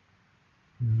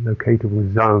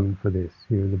 locatable zone for this.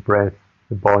 The breath,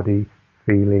 the body,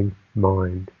 feeling,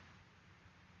 mind,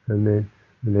 and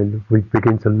then we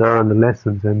begin to learn the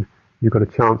lessons, and you've got a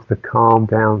chance to calm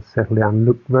down, settle down,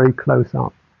 look very close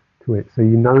up to it. So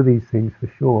you know these things for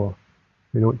sure.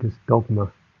 They're not just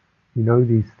dogma. You know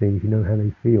these things, you know how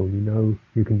they feel, you know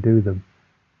you can do them.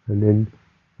 And then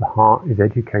the heart is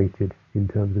educated in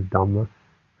terms of Dhamma,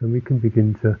 and we can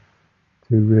begin to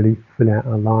really fill out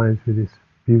our lives with this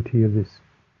beauty of this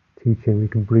teaching. We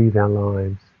can breathe our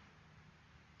lives.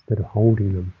 instead of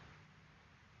holding them.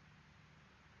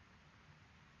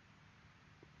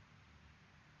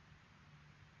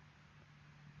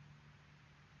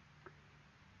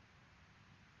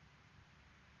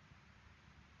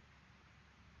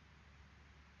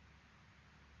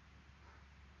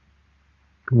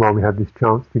 And while we have this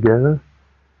chance together,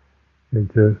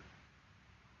 and to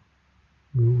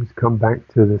always come back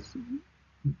to this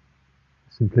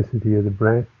simplicity of the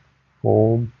breath,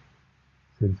 form,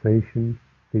 sensation,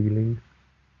 feeling,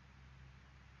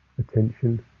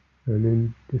 attention, and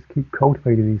then just keep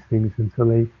cultivating these things until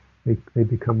they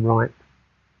become ripe.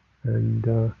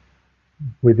 And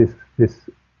with this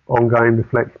ongoing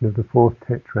reflection of the fourth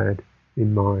tetrad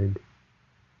in mind,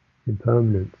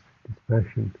 impermanence,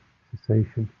 dispassion,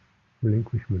 cessation,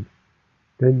 relinquishment,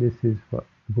 then this is what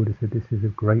the Buddha said, this is a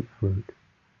great fruit,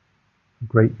 a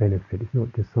great benefit. It's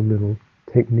not just some little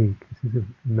technique, this is of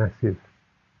massive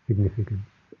significance.